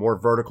route more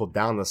vertical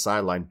down the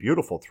sideline.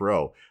 Beautiful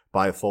throw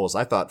by Foles.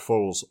 I thought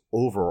Foles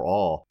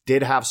overall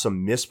did have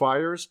some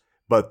misfires,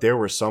 but there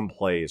were some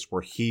plays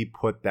where he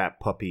put that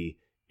puppy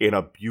in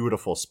a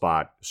beautiful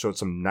spot, showed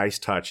some nice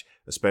touch,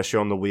 especially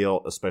on the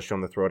wheel, especially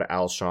on the throw to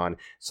Alshon.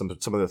 Some of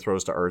the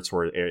throws to Ertz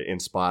were in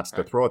spots.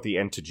 The throw at the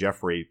end to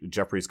Jeffrey,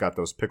 Jeffrey's got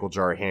those pickle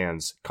jar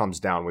hands, comes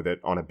down with it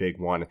on a big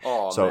one.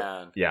 Oh, so,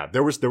 man. Yeah,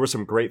 there were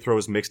some great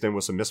throws mixed in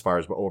with some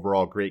misfires, but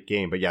overall great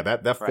game. But yeah,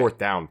 that 4th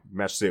down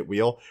matches it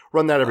wheel.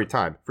 Run that every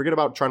time. Forget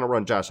about trying to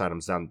run Josh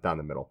Adams down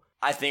the middle.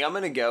 I think I'm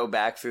going to go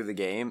back through the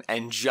game,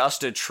 and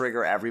just to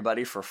trigger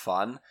everybody for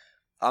fun,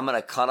 I'm going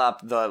to cut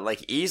up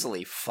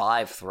easily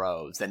 5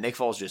 throws that Nick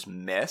Foles just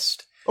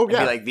missed. Oh, yeah.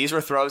 Be like, these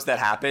were throws that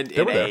happened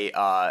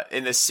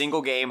in the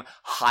single game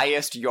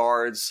highest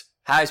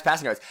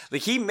passing yards.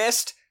 Like, he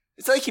missed,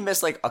 it's like he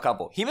missed a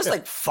couple. He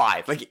missed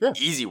 5,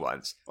 easy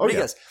ones. Oh,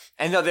 because,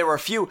 and there were a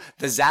few,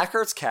 the Zach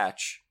Ertz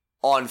catch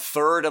on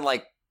 3rd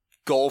and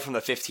goal from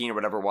the 15 or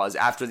whatever it was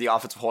after the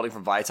offensive holding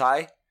from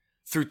Vaitai,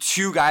 through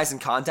 2 guys in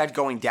contact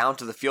going down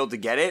to the field to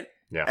get it.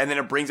 Yeah. And then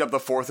it brings up the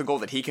 4th goal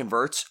that he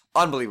converts.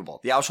 Unbelievable.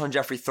 The Alshon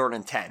Jeffrey 3rd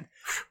and 10.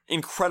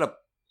 Incredible.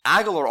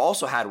 Aguilar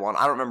also had one.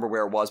 I don't remember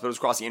where it was, but it was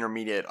across the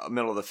intermediate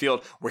middle of the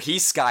field where he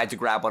skied to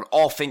grab one,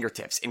 all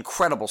fingertips.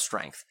 Incredible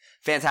strength.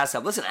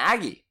 Fantastic. Listen,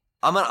 Aggie.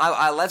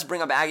 Let's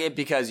bring up Aggie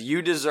because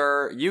you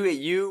deserve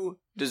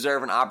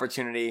an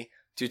opportunity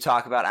to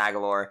talk about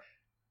Aguilar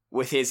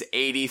with his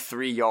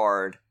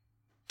 83-yard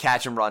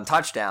catch and run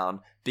touchdown,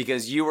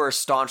 because you were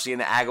staunchly in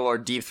the Aguilar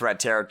deep threat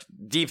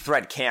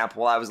camp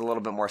while I was a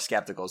little bit more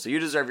skeptical. So you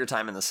deserve your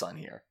time in the sun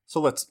here. So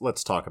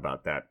let's talk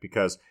about that,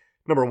 because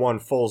number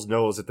one, Foles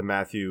knows that the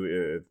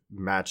Matthew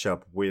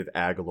matchup with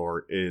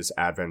Aguilar is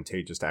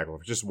advantageous to Aguilar,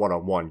 just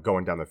one-on-one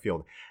going down the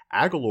field.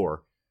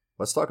 Aguilar,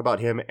 let's talk about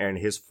him and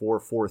his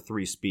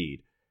 4.43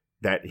 speed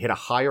that hit a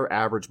higher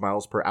average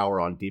miles per hour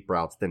on deep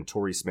routes than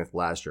Torrey Smith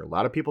last year. A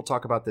lot of people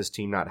talk about this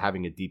team not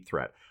having a deep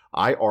threat.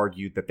 I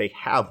argued that they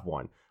have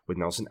one with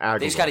Nelson Aguilar.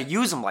 They just got to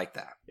use him like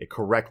that.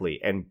 Correctly.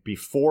 And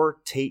before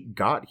Tate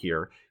got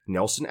here,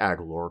 Nelson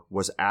Aguilar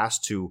was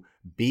asked to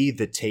be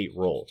the Tate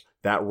role,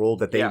 that role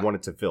that they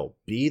wanted to fill,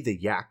 be the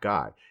yak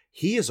guy.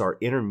 He is our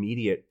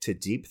intermediate to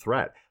deep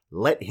threat.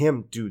 Let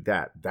him do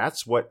that.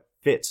 That's what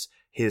fits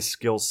his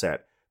skill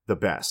set the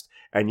best.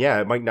 And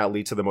yeah, it might not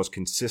lead to the most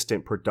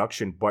consistent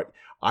production, but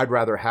I'd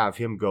rather have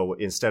him go,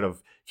 instead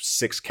of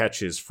 6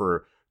 catches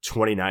for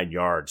 29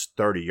 yards,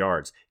 30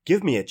 yards,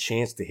 give me a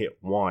chance to hit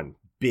one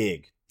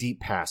big, deep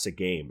pass a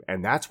game.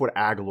 And that's what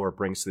Aguilar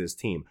brings to this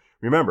team.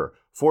 Remember,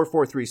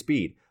 4.43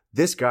 speed.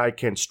 This guy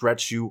can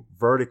stretch you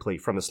vertically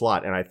from the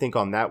slot. And I think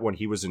on that one,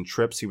 he was in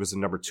trips. He was in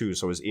number 2,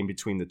 so he was in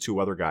between the 2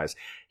 other guys.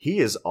 He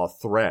is a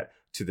threat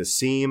to the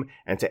seam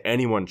and to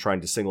anyone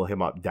trying to single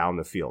him up down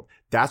the field.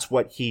 That's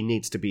what he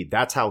needs to be.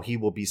 That's how he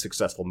will be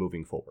successful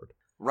moving forward.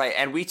 Right,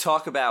 and we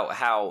talk about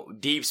how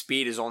deep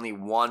speed is only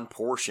one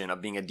portion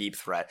of being a deep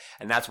threat,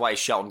 and that's why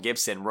Shelton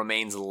Gibson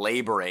remains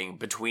laboring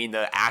between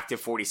the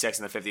active 46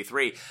 and the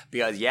 53,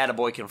 because the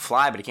boy can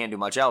fly, but he can't do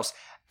much else.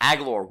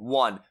 Aguilar,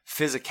 1,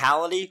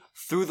 physicality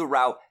through the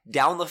route,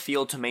 down the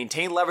field to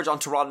maintain leverage on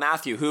Tyrann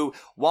Mathieu, who,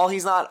 while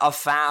he's not a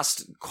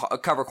fast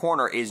cover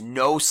corner, is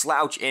no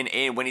slouch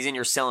in when he's in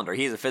your cylinder.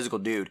 He's a physical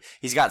dude.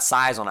 He's got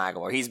size on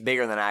Aguilar. He's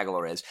bigger than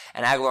Aguilar is.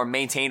 And Aguilar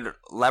maintained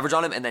leverage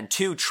on him, and then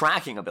 2,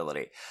 tracking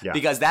ability. Yeah.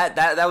 Because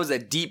that was a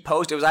deep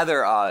post. It was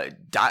either a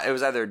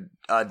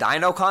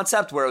dyno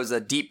concept where it was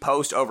a deep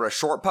post over a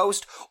short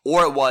post,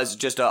 or it was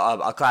just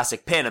a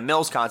classic pin, a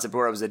Mills concept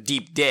where it was a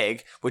deep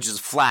dig, which is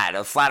flat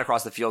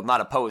across the field,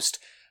 not a post.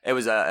 It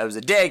was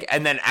a dig,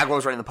 and then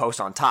Aguilar's running the post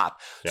on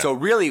top. Yeah. So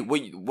really,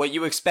 what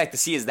you expect to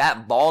see is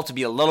that ball to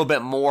be a little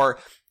bit more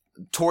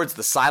towards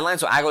the sideline,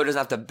 so Aguilar doesn't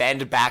have to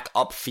bend back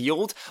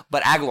upfield.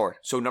 But Aguilar,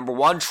 so number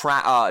one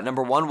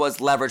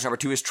was leverage. Number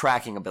 2 is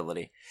tracking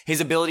ability. His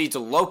ability to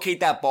locate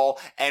that ball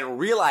and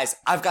realize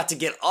I've got to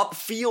get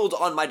upfield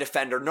on my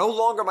defender. No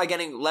longer am I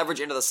getting leverage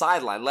into the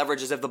sideline.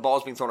 Leverage is if the ball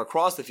is being thrown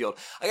across the field.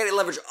 I got to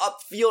leverage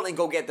upfield and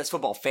go get this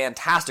football.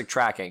 Fantastic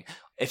tracking.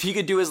 If he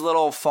could do his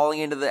little falling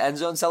into the end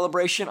zone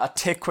celebration a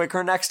tick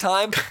quicker next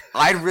time,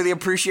 I'd really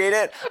appreciate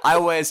it. I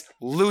was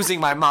losing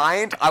my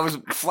mind. I was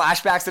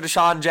flashbacks to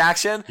Deshaun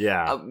Jackson.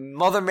 Yeah.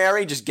 Mother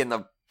Mary just getting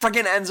the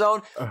freaking end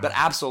zone. But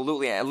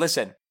absolutely. And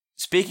listen,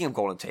 speaking of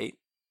Golden Tate,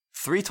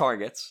 3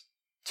 targets,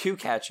 2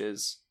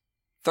 catches,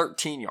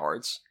 13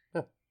 yards.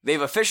 Yeah.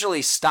 They've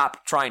officially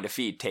stopped trying to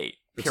feed Tate.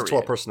 Period. It's a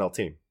 12 personnel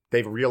team.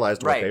 They've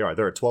realized what Right. they are.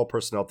 They're a 12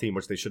 personnel team,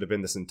 which they should have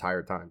been this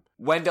entire time.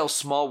 Wendell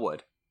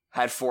Smallwood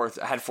had 4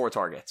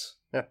 targets.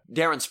 Yeah.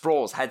 Darren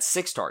Sproles had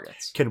 6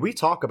 targets. Can we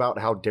talk about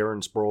how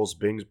Darren Sproles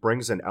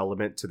brings an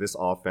element to this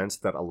offense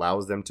that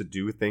allows them to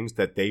do things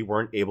that they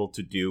weren't able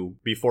to do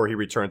before he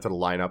returned to the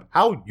lineup?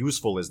 How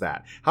useful is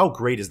that? How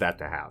great is that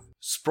to have?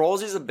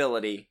 Sproles'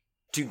 ability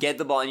to get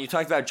the ball, and you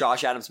talked about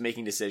Josh Adams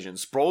making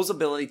decisions. Sproles'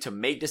 ability to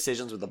make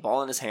decisions with the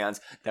ball in his hands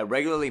that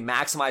regularly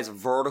maximize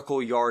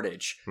vertical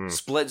yardage.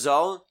 Split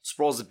zone,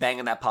 Sproles is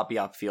banging that puppy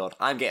upfield.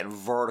 I'm getting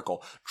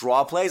vertical.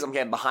 Draw plays, I'm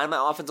getting behind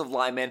my offensive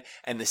lineman,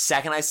 and the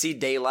second I see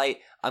daylight,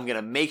 I'm going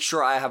to make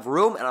sure I have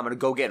room, and I'm going to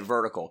go get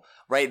vertical.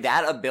 Right?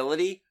 That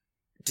ability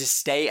to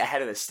stay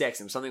ahead of the sticks,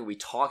 and something we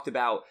talked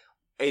about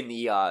in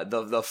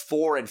the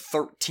 4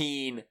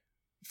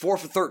 for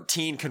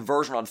 13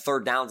 conversion on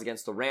third downs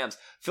against the Rams.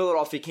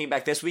 Philadelphia came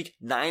back this week,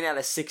 9 out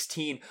of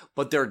 16,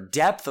 but their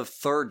depth of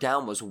third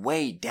down was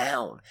way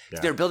down. Yeah.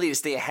 Their ability to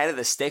stay ahead of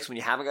the sticks when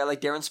you have a guy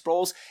like Darren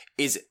Sproles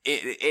is,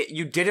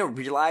 you didn't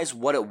realize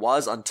what it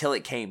was until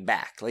it came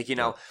back. Like, you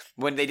know,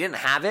 when they didn't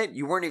have it,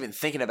 you weren't even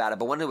thinking about it,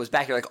 but when it was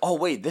back, you're like, oh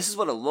wait, this is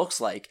what it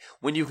looks like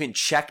when you can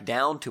check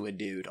down to a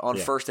dude on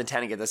 1st and 10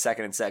 and get the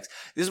 2nd and 6.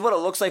 This is what it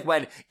looks like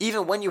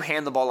even when you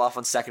hand the ball off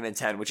on 2nd and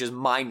 10, which is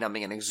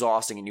mind-numbing and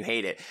exhausting and you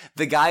hate it.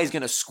 The guy is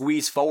going to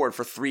squeeze forward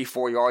for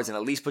 3-4 yards and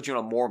at least put you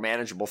on a more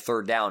manageable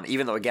third down,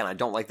 even though, again, I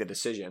don't like the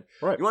decision.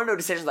 Right. You want to know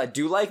decisions I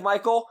do like,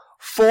 Michael?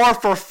 4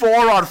 for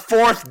 4 on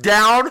 4th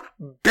down,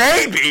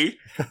 baby!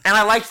 And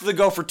I liked to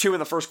go for 2 in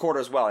the first quarter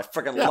as well. I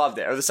freaking loved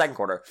it. Or the second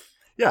quarter.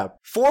 Yeah.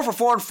 4 for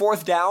 4 on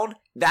 4th down.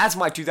 That's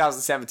my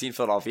 2017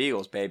 Philadelphia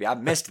Eagles, baby. I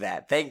missed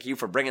that. Thank you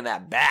for bringing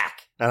that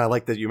back. And I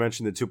like that you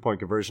mentioned the 2-point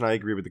conversion. I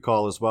agree with the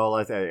call as well.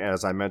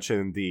 As I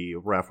mentioned, the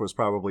ref was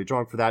probably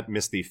drunk for that,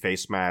 missed the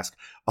face mask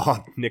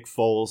on Nick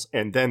Foles.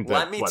 And then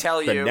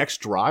the next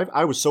drive,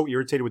 I was so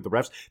irritated with the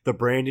refs. The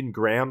Brandon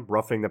Graham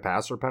roughing the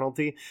passer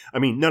penalty. I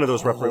mean, none of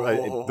those the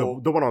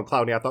one on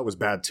Clowney I thought was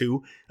bad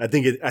too. I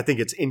think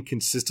it's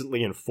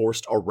inconsistently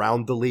enforced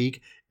around the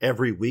league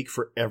every week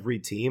for every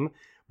team.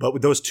 But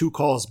with those 2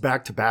 calls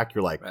back to back,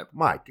 you're like,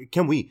 Mike,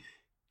 can we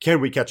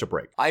catch a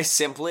break? I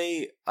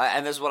simply,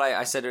 and this is what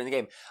I said during the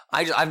game,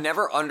 I've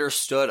never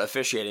understood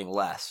officiating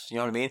less. You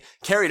know what I mean?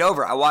 Carried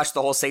over. I watched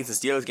the whole Saints and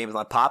Steelers game with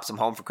my pops. I'm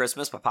home for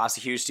Christmas. My pop's a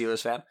huge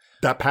Steelers fan.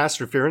 That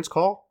pass interference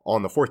call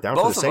on the 4th down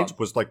for the Saints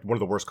was like one of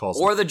the worst calls.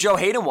 Or the Joe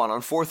Hayden one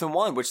on 4th and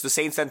 1, which the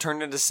Saints then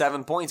turned into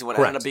 7 points and what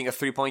ended up being a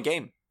 3-point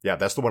game. Yeah,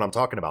 that's the one I'm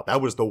talking about. That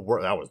was the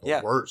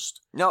worst.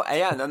 No,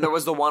 yeah, and then there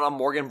was the one on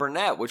Morgan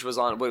Burnett, which was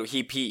on,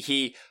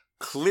 he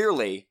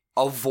clearly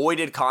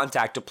avoided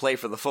contact to play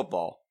for the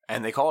football.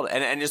 And they called it.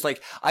 And just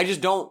like, I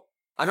don't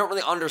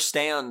really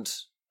understand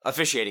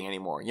officiating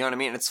anymore. You know what I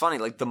mean? It's funny.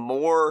 Like the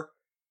more,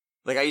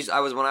 like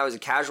when I was a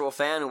casual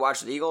fan who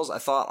watched the Eagles, I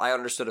thought I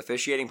understood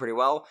officiating pretty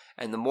well.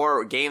 And the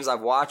more games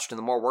I've watched and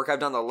the more work I've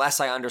done, the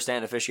less I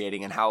understand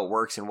officiating and how it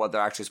works and what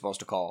they're actually supposed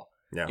to call.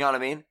 Yeah. You know what I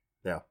mean?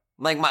 Yeah.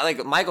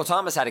 Like Michael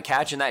Thomas had a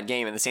catch in that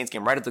game, in the Saints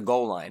game, right at the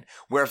goal line,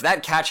 where if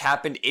that catch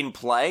happened in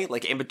play,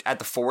 like at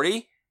the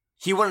 40,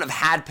 he wouldn't have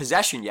had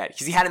possession yet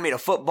because he hadn't made a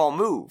football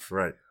move.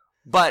 Right.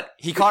 But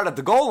he caught it at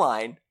the goal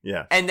line,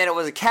 yeah, and then it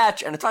was a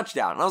catch and a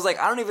touchdown. And I was like,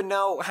 I don't even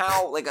know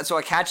how, like, so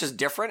a catch is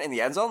different in the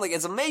end zone? Like,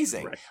 it's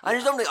amazing. Right. I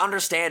just don't really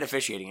understand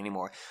officiating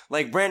anymore.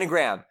 Like, Brandon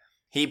Graham,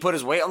 he put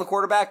his weight on the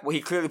quarterback. Well, he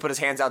clearly put his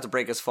hands out to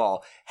break his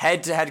fall.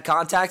 Head-to-head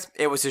contact,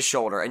 it was his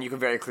shoulder, and you can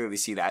very clearly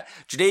see that.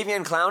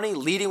 Jadeveon Clowney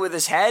leading with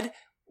his head.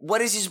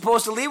 What is he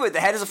supposed to lead with? The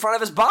head is in front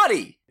of his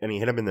body. And he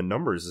hit him in the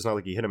numbers. It's not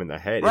like he hit him in the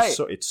head. Right.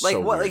 It's like,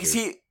 so what? weird, Like, is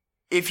he...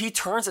 If he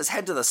turns his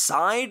head to the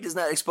side, doesn't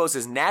that expose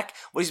his neck?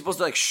 What, is he supposed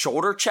to, like,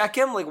 shoulder check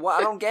him? Like, what?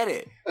 I don't get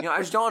it. You know, I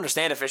just don't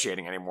understand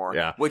officiating anymore.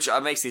 Yeah. Which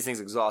makes these things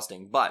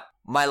exhausting. But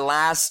my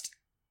last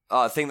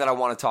thing that I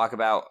want to talk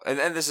about,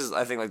 and this is,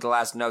 I think, like, the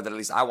last note that at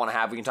least I want to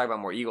have. We can talk about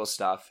more Eagles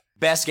stuff.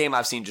 Best game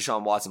I've seen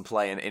Deshaun Watson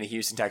play in a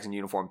Houston Texans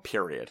uniform,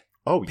 period.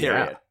 Oh,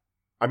 period. Yeah.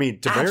 I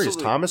mean,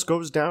 Demaryius Thomas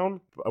goes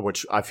down,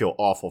 which I feel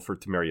awful for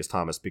Demaryius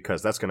Thomas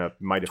because that's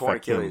might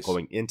affect him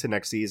going into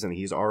next season.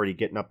 He's already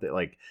getting up there.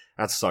 Like,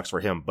 that sucks for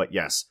him. But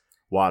yes,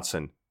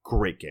 Watson,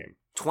 great game.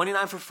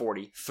 29 for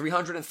 40,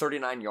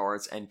 339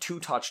 yards, and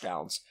 2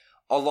 touchdowns.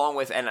 along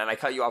with, and I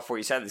cut you off before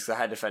you said this because I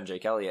had to defend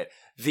Jake Elliott,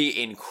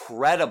 the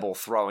incredible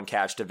throw and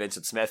catch to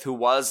Vincent Smith, who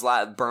was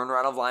burner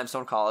out of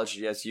Limestone College.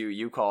 Yes,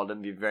 you called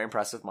him. Very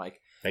impressive,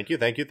 Mike. Thank you.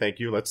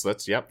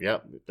 Let's, yep,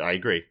 I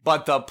agree.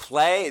 But the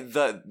play,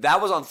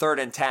 that was on 3rd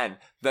and 10.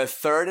 The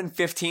 3rd and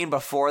 15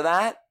 before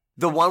that,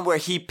 the one where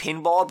he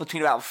pinballed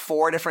between about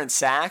 4 different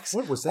sacks.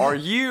 What was that? Are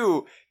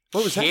you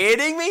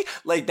kidding me?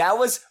 Like,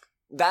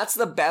 that's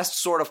the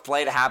best sort of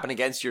play to happen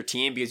against your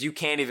team because you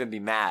can't even be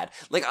mad.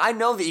 Like, I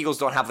know the Eagles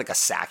don't have like a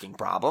sacking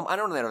problem. I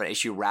don't know they have an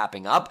issue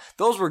wrapping up.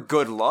 Those were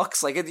good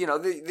looks. Like, you know,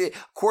 the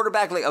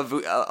quarterback, like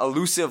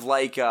elusive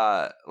like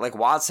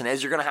Watson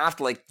is, you're going to have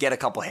to like get a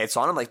couple hits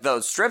on him. Like the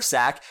strip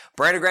sack,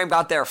 Brandon Graham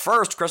got there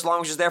first. Chris Long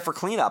was just there for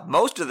cleanup.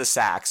 Most of the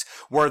sacks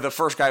were the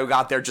first guy who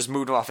got there just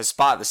moved him off his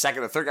spot. The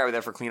second, the third guy were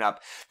there for cleanup.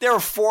 There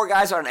were 4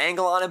 guys on an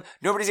angle on him.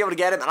 Nobody's able to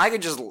get him. And I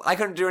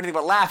couldn't do anything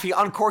but laugh. He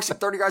uncorks it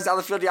 30 yards down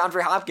the field,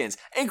 DeAndre Hopkins.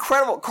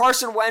 Incredible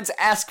Carson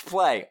Wentz-esque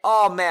play.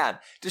 Oh man,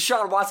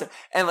 Deshaun Watson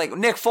and like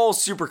Nick Foles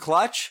super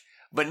clutch,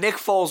 but Nick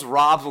Foles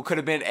robbed what could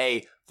have been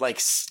a like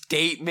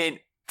statement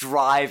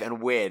drive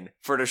and win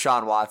for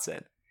Deshaun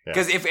Watson.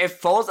 Because if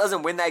Foles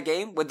doesn't win that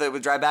game with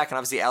drive back and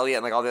obviously Elliott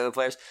and like all the other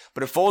players,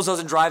 but if Foles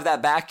doesn't drive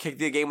that back, kick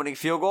the game-winning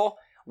field goal,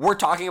 we're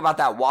talking about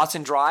that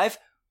Watson drive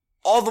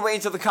all the way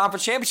into the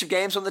conference championship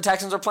games when the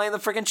Texans are playing the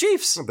freaking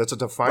Chiefs. That's a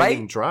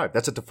defining drive.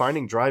 That's a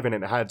defining drive, and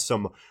it had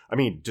some. I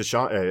mean,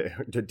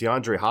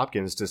 DeAndre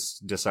Hopkins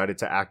just decided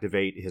to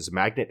activate his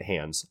magnet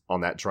hands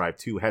on that drive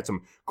too. Had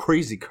some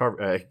crazy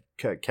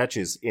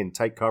catches in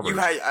tight coverage.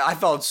 I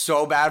felt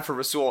so bad for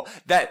Rasul.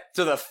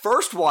 So the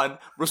first one,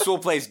 Rasul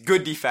plays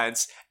good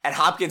defense, and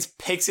Hopkins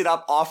picks it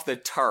up off the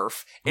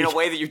turf in a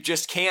way that you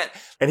just can't.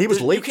 And he was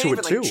late to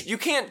it too. You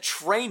can't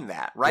train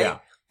that, right? Yeah.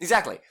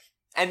 Exactly.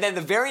 And then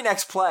the very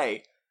next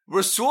play,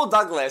 Rasul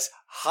Douglas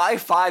high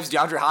fives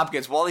DeAndre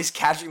Hopkins while he's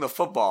catching the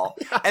football,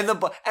 and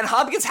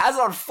Hopkins has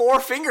it on 4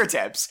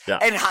 fingertips,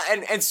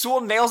 and Sewell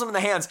nails him in the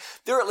hands.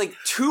 There are like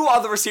 2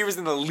 other receivers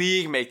in the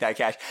league make that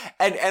catch,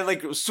 and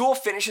like Sewell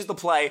finishes the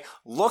play,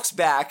 looks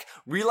back,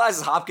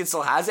 realizes Hopkins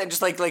still has it, and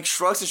just like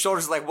shrugs his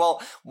shoulders, like,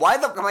 well, why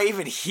am I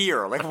even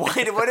here? Like,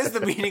 what is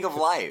the meaning of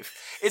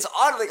life? It's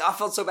odd. Like, I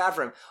felt so bad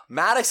for him.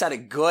 Maddox had a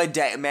good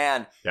day,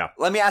 man. Yeah.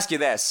 Let me ask you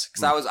this,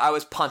 because I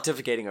was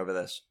pontificating over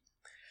this.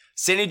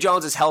 Sidney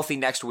Jones is healthy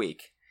next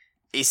week.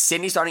 Is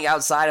Sidney starting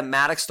outside and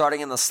Maddox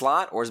starting in the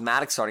slot, or is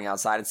Maddox starting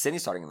outside and Sidney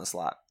starting in the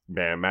slot?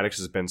 Man, Maddox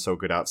has been so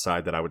good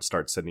outside that I would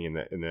start Sidney in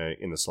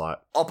the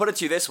slot. I'll put it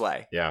to you this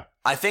way. Yeah.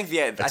 I think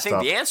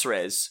the answer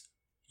is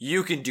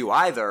you can do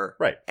either,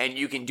 right? And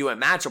you can do it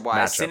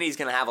matchup-wise. Sidney's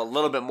going to have a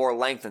little bit more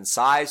length and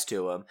size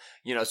to him,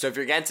 you know. So if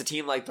you're against a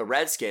team like the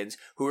Redskins,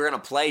 who are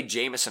going to play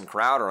Jamison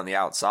Crowder on the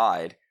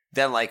outside,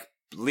 then like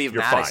leave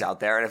Maddox out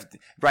there, and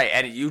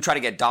and you try to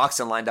get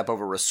Doxson lined up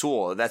over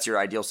Rasul. That's your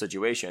ideal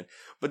situation.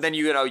 But then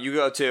you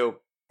go to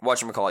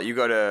whatchamacallit, you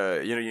go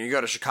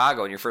to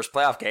Chicago in your first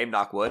playoff game,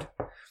 knock wood.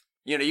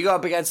 You know, you go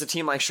up against a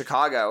team like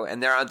Chicago,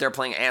 and they're out there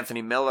playing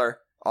Anthony Miller,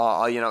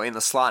 in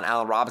the slot, and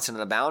Allen Robinson in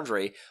the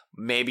boundary.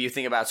 Maybe you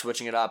think about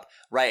switching it up,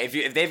 right? If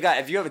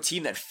you have a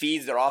team that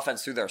feeds their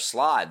offense through their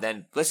slot,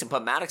 then listen,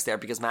 put Maddox there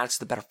because Maddox is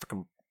the better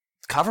freaking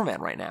cover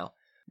man right now.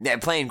 Yeah,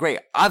 playing great.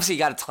 Obviously, he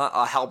got a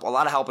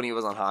lot of help when he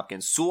was on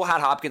Hopkins. Sewell had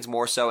Hopkins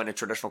more so in a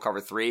traditional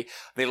cover 3.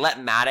 They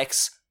let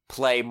Maddox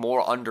play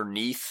more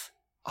underneath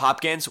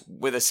Hopkins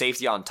with a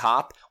safety on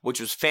top, which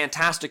was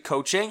fantastic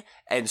coaching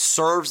and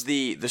serves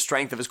the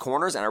strength of his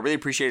corners, and I really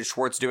appreciated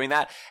Schwartz doing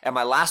that. And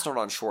my last note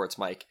on Schwartz,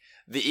 Mike,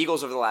 the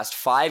Eagles over the last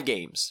 5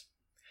 games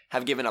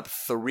have given up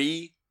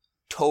 3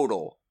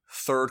 total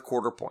third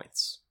quarter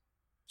points.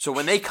 So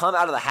when they come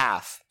out of the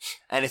half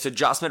and it's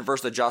adjustment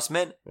versus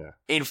adjustment,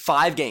 in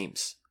 5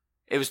 games,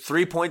 it was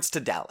 3 points to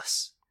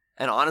Dallas.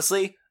 And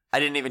honestly, I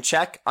didn't even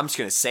check. I'm just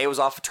going to say it was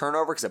off a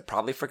turnover because it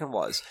probably freaking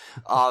was.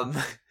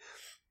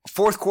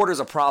 Fourth quarter is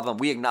a problem.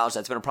 We acknowledge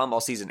that's been a problem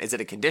all season. Is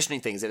it a conditioning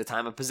thing? Is it a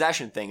time of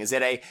possession thing? Is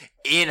it a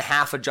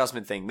in-half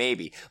adjustment thing?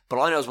 Maybe. But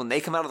all I know is when they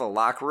come out of the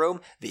locker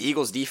room, the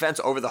Eagles defense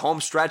over the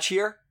home stretch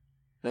here,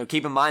 now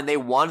keep in mind they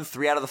won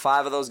 3 out of the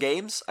 5 of those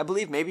games, I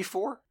believe, maybe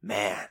 4.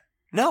 Man.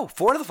 No,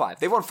 4 out of the 5.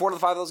 They won 4 out of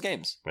the 5 of those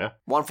games. Yeah.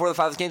 Won 4 out of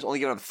the 5 of those games, only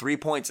giving up 3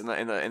 points in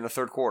the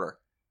third quarter.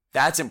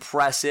 That's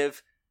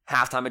impressive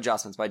halftime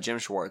adjustments by Jim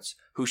Schwartz,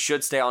 who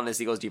should stay on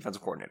as Eagles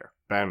defensive coordinator.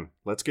 Ben,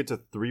 let's get to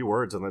 3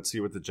 words and let's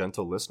see what the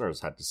gentle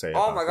listeners had to say.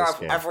 Oh my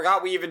God, I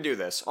forgot we even do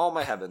this. Oh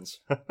my heavens.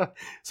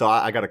 So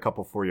I got a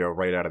couple for you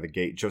right out of the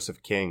gate.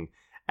 Joseph King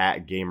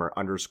at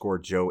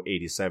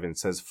gamer_Joe87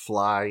 says,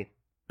 "Fly,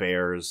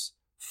 Bears,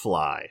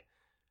 fly,"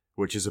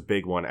 which is a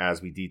big one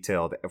as we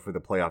detailed for the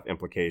playoff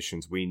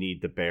implications. We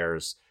need the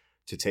Bears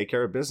to take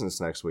care of business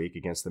next week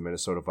against the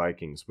Minnesota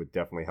Vikings. Would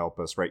definitely help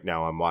us. Right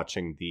now I'm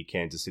watching the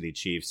Kansas City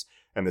Chiefs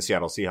and the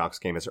Seattle Seahawks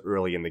game. It's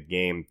early in the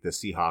game. The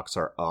Seahawks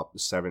are up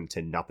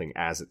 7-0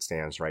 as it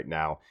stands right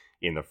now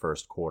in the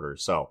first quarter.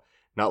 So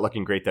not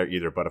looking great there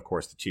either, but of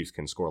course the Chiefs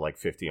can score like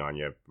 50 on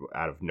you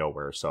out of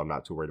nowhere, so I'm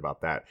not too worried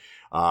about that.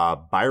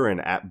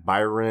 Byron at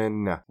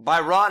Byron...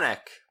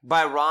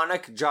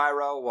 Byronic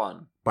Gyro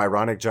 1.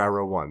 Byronic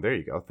Gyro 1. There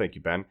you go. Thank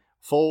you, Ben.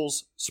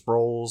 Foles,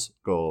 Sproles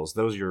goals.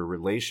 Those are your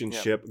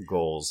relationship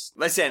goals.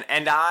 Listen,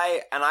 and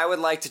I would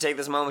like to take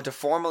this moment to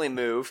formally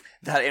move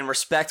that in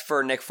respect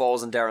for Nick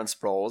Foles and Darren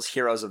Sproles,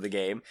 heroes of the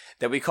game,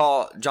 that we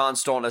call John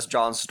Stolness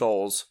John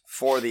Stoles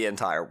for the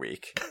entire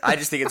week. I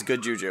just think it's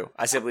good juju.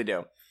 I simply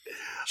do.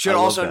 Should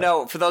also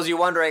note, for those of you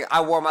wondering,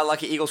 I wore my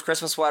Lucky Eagles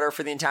Christmas sweater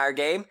for the entire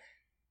game.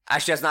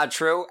 Actually, that's not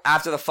true.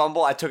 After the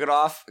fumble, I took it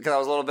off because I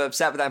was a little bit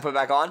upset, but then I put it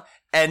back on.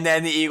 And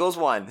then the Eagles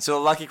won. So the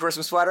Lucky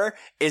Christmas sweater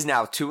is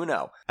now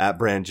 2-0. At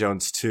Brand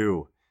Jones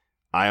 2,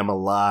 I am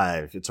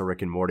alive. It's a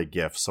Rick and Morty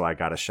gif, so I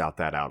got to shout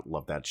that out.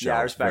 Love that show. Yeah,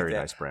 I respect Very it.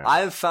 nice brand.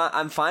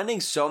 I'm finding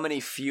so many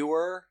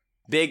fewer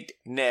big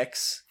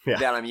Nicks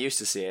than I'm used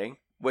to seeing,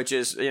 which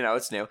is,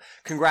 it's new.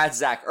 Congrats,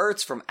 Zach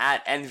Ertz from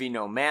at Envy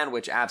No Man,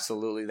 which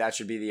absolutely that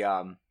should be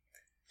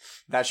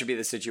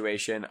the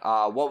situation.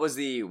 What was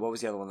the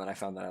other one that I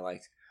found that I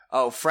liked?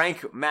 Oh,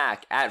 Frank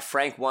Mack at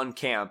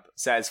Frank1Camp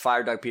says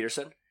fire Doug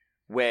Peterson,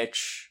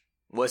 which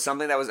was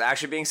something that was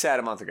actually being said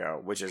a month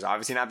ago, which is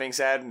obviously not being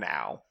said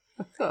now.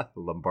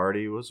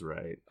 Lombardi was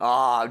right.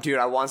 Oh, dude,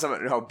 I want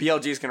something. No,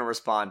 BLG is going to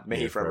respond. May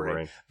he forever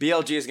reign.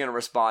 BLG is going to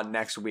respond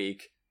next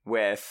week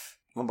with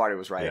Lombardi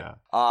was right.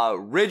 Yeah.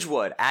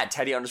 Ridgewood at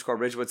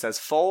Teddy_Ridgewood says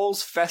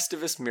Foles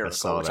Festivus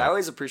Miracle, which I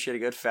always appreciate a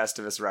good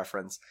Festivus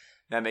reference.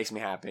 That makes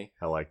me happy.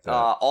 I like that.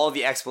 All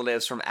the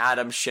expletives from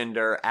Adam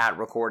Schinder at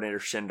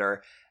Recordator Schinder.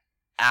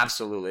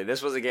 Absolutely.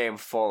 This was a game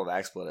full of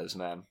expletives,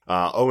 man.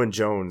 Owen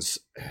Jones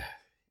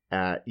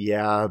at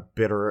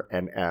Bitter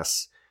and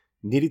S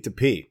needed to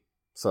pee.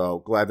 So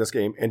glad this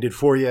game ended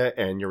for you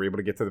and you're able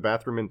to get to the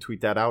bathroom and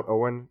tweet that out,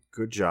 Owen.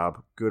 Good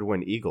job. Good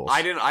win, Eagles.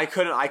 I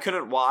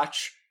couldn't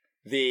watch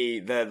the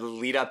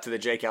lead up to the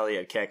Jake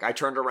Elliott kick. I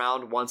turned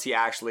around once he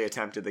actually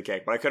attempted the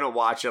kick, but I couldn't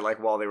watch it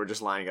while they were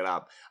just lining it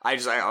up. I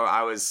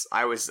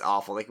was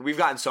awful. We've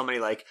gotten so many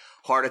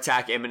heart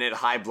attack imminent,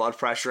 high blood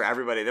pressure,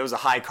 everybody. There was a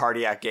high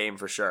cardiac game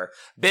for sure.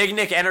 Big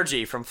Nick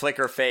Energy from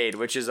Flicker Fade,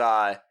 which is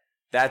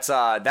that's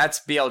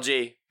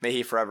BLG. May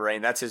he forever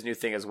reign. That's his new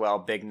thing as well.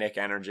 Big Nick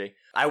Energy.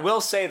 I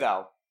will say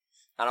though,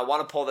 and I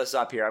want to pull this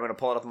up here. I'm going to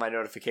pull it up in my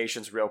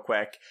notifications real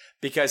quick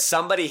because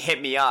somebody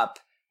hit me up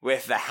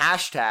with the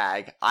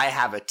hashtag I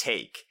have a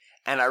take.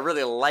 And I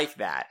really like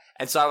that.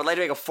 And so I would like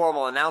to make a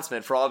formal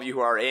announcement for all of you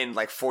who are in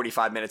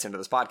 45 minutes into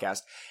this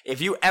podcast.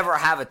 If you ever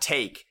have a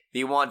take that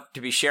you want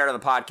to be shared on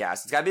the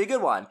podcast, it's got to be a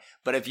good one.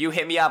 But if you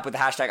hit me up with the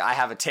hashtag I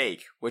have a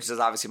take, which is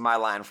obviously my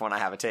line for when I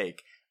have a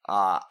take,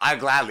 I'd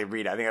gladly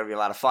read it. I think it'll be a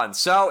lot of fun.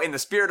 So in the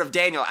spirit of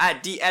Daniel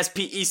at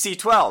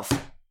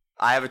DSPEC12,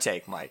 I have a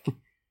take, Mike.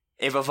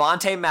 If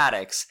Avonte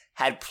Maddox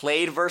had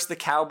played versus the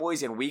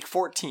Cowboys in Week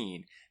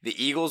 14,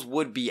 the Eagles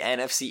would be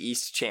NFC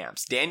East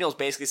champs. Daniel's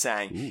basically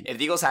saying if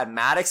the Eagles had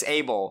Maddox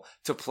able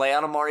to play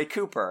on Amari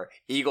Cooper,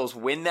 Eagles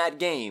win that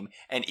game,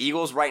 and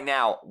Eagles right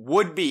now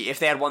would be, if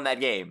they had won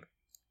that game,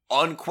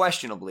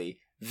 unquestionably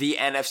the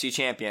NFC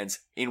champions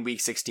in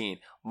Week 16,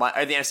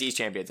 or the NFC East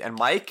champions. And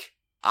Mike,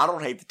 I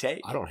don't hate the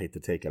take. I don't hate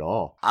the take at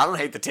all. I don't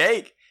hate the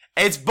take.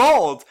 It's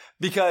bold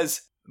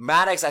because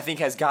Maddox, I think,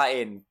 has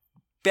gotten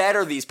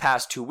better these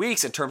past 2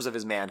 weeks in terms of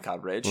his man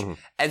coverage. Mm-hmm.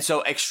 And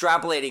so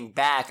extrapolating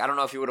back, I don't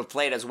know if he would have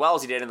played as well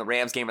as he did in the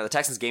Rams game or the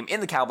Texans game, in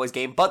the Cowboys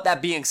game. But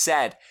that being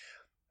said,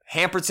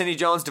 hampered Sidney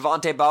Jones,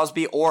 Devontae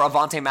Bowsby, or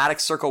Avonte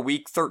Maddox circa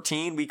Week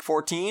 13, Week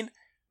 14,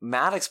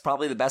 Maddox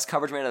probably the best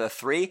coverage man of the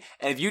three.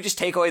 And if you just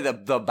take away the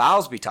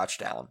Bowsby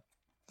touchdown,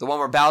 the one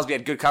where Bowsby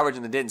had good coverage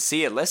and they didn't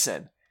see it,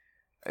 listen,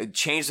 it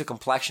changed the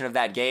complexion of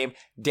that game.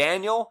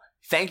 Daniel,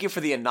 thank you for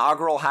the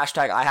inaugural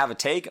hashtag I have a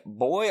take.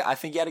 Boy, I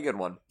think you had a good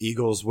one.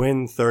 Eagles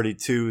win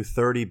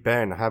 32-30.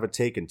 Ben, have a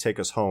take and take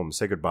us home.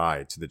 Say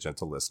goodbye to the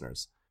gentle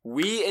listeners.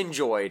 We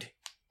enjoyed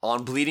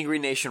on Bleeding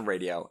Green Nation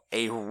Radio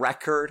a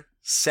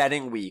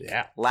record-setting week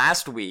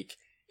last week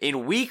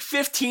in Week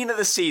 15 of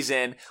the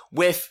season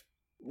with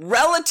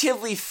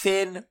relatively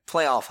thin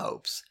playoff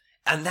hopes.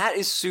 And that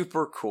is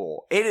super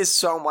cool. It is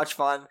so much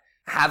fun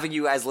having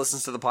you guys listen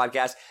to the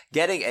podcast,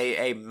 getting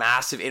a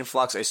massive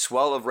influx, a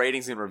swell of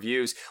ratings and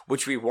reviews,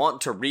 which we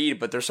want to read,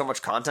 but there's so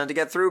much content to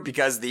get through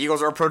because the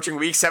Eagles are approaching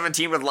Week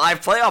 17 with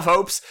live playoff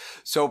hopes.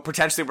 So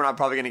potentially we're not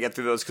probably going to get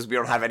through those because we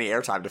don't have any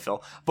airtime to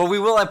fill. But we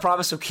will, I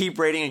promise, so keep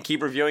rating and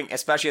keep reviewing,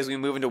 especially as we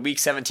move into Week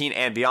 17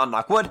 and beyond,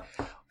 knock wood.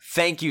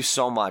 Thank you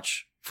so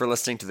much for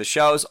listening to the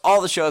shows.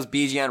 All the shows,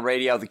 BGN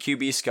Radio, the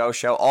QB SCO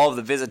show, all of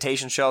the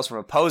visitation shows from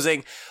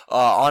opposing,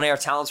 on-air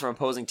talents from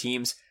opposing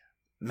teams.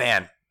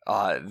 Man,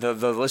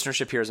 the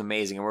listenership here is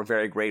amazing, and we're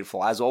very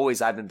grateful. As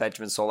always, I've been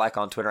Benjamin Solak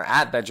on Twitter,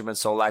 at Benjamin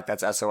Solak,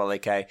 that's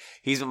SOLAK.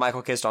 He's been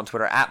Michael Kist on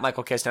Twitter, at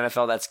Michael Kist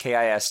NFL, that's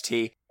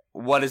KIST.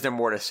 What is there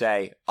more to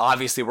say?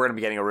 Obviously, we're going to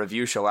be getting a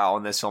review show out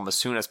on this film as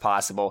soon as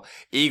possible.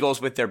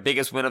 Eagles with their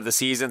biggest win of the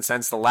season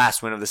since the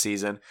last win of the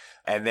season,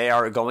 and they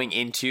are going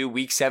into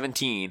Week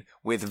 17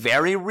 with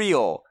very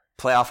real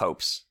playoff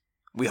hopes.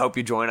 We hope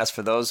you join us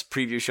for those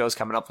preview shows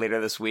coming up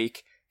later this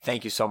week.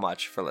 Thank you so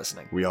much for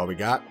listening. We all we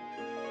got.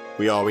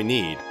 We all we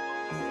need.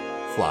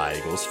 Fly,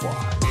 Eagles,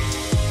 fly.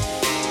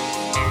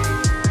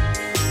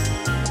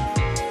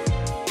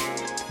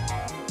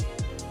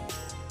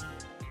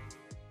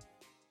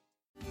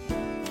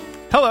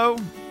 Hello,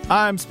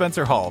 I'm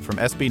Spencer Hall from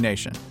SB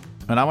Nation,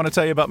 and I want to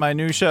tell you about my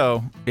new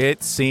show,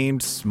 It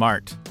Seemed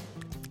Smart.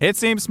 It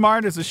Seemed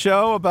Smart is a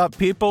show about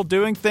people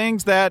doing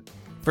things that,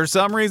 for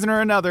some reason or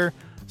another,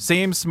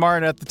 seem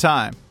smart at the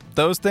time.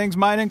 Those things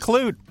might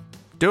include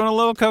doing a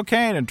little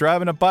cocaine and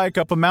driving a bike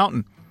up a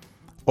mountain.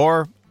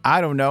 Or, I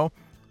don't know,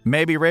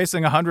 maybe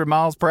racing 100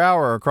 miles per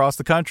hour across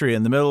the country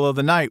in the middle of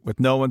the night with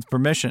no one's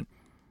permission.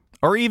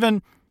 Or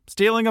even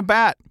stealing a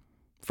bat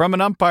from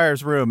an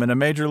umpire's room in a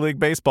Major League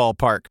Baseball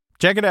park.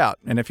 Check it out,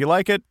 and if you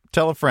like it,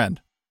 tell a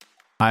friend.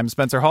 I'm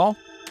Spencer Hall.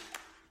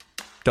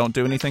 Don't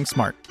do anything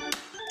smart.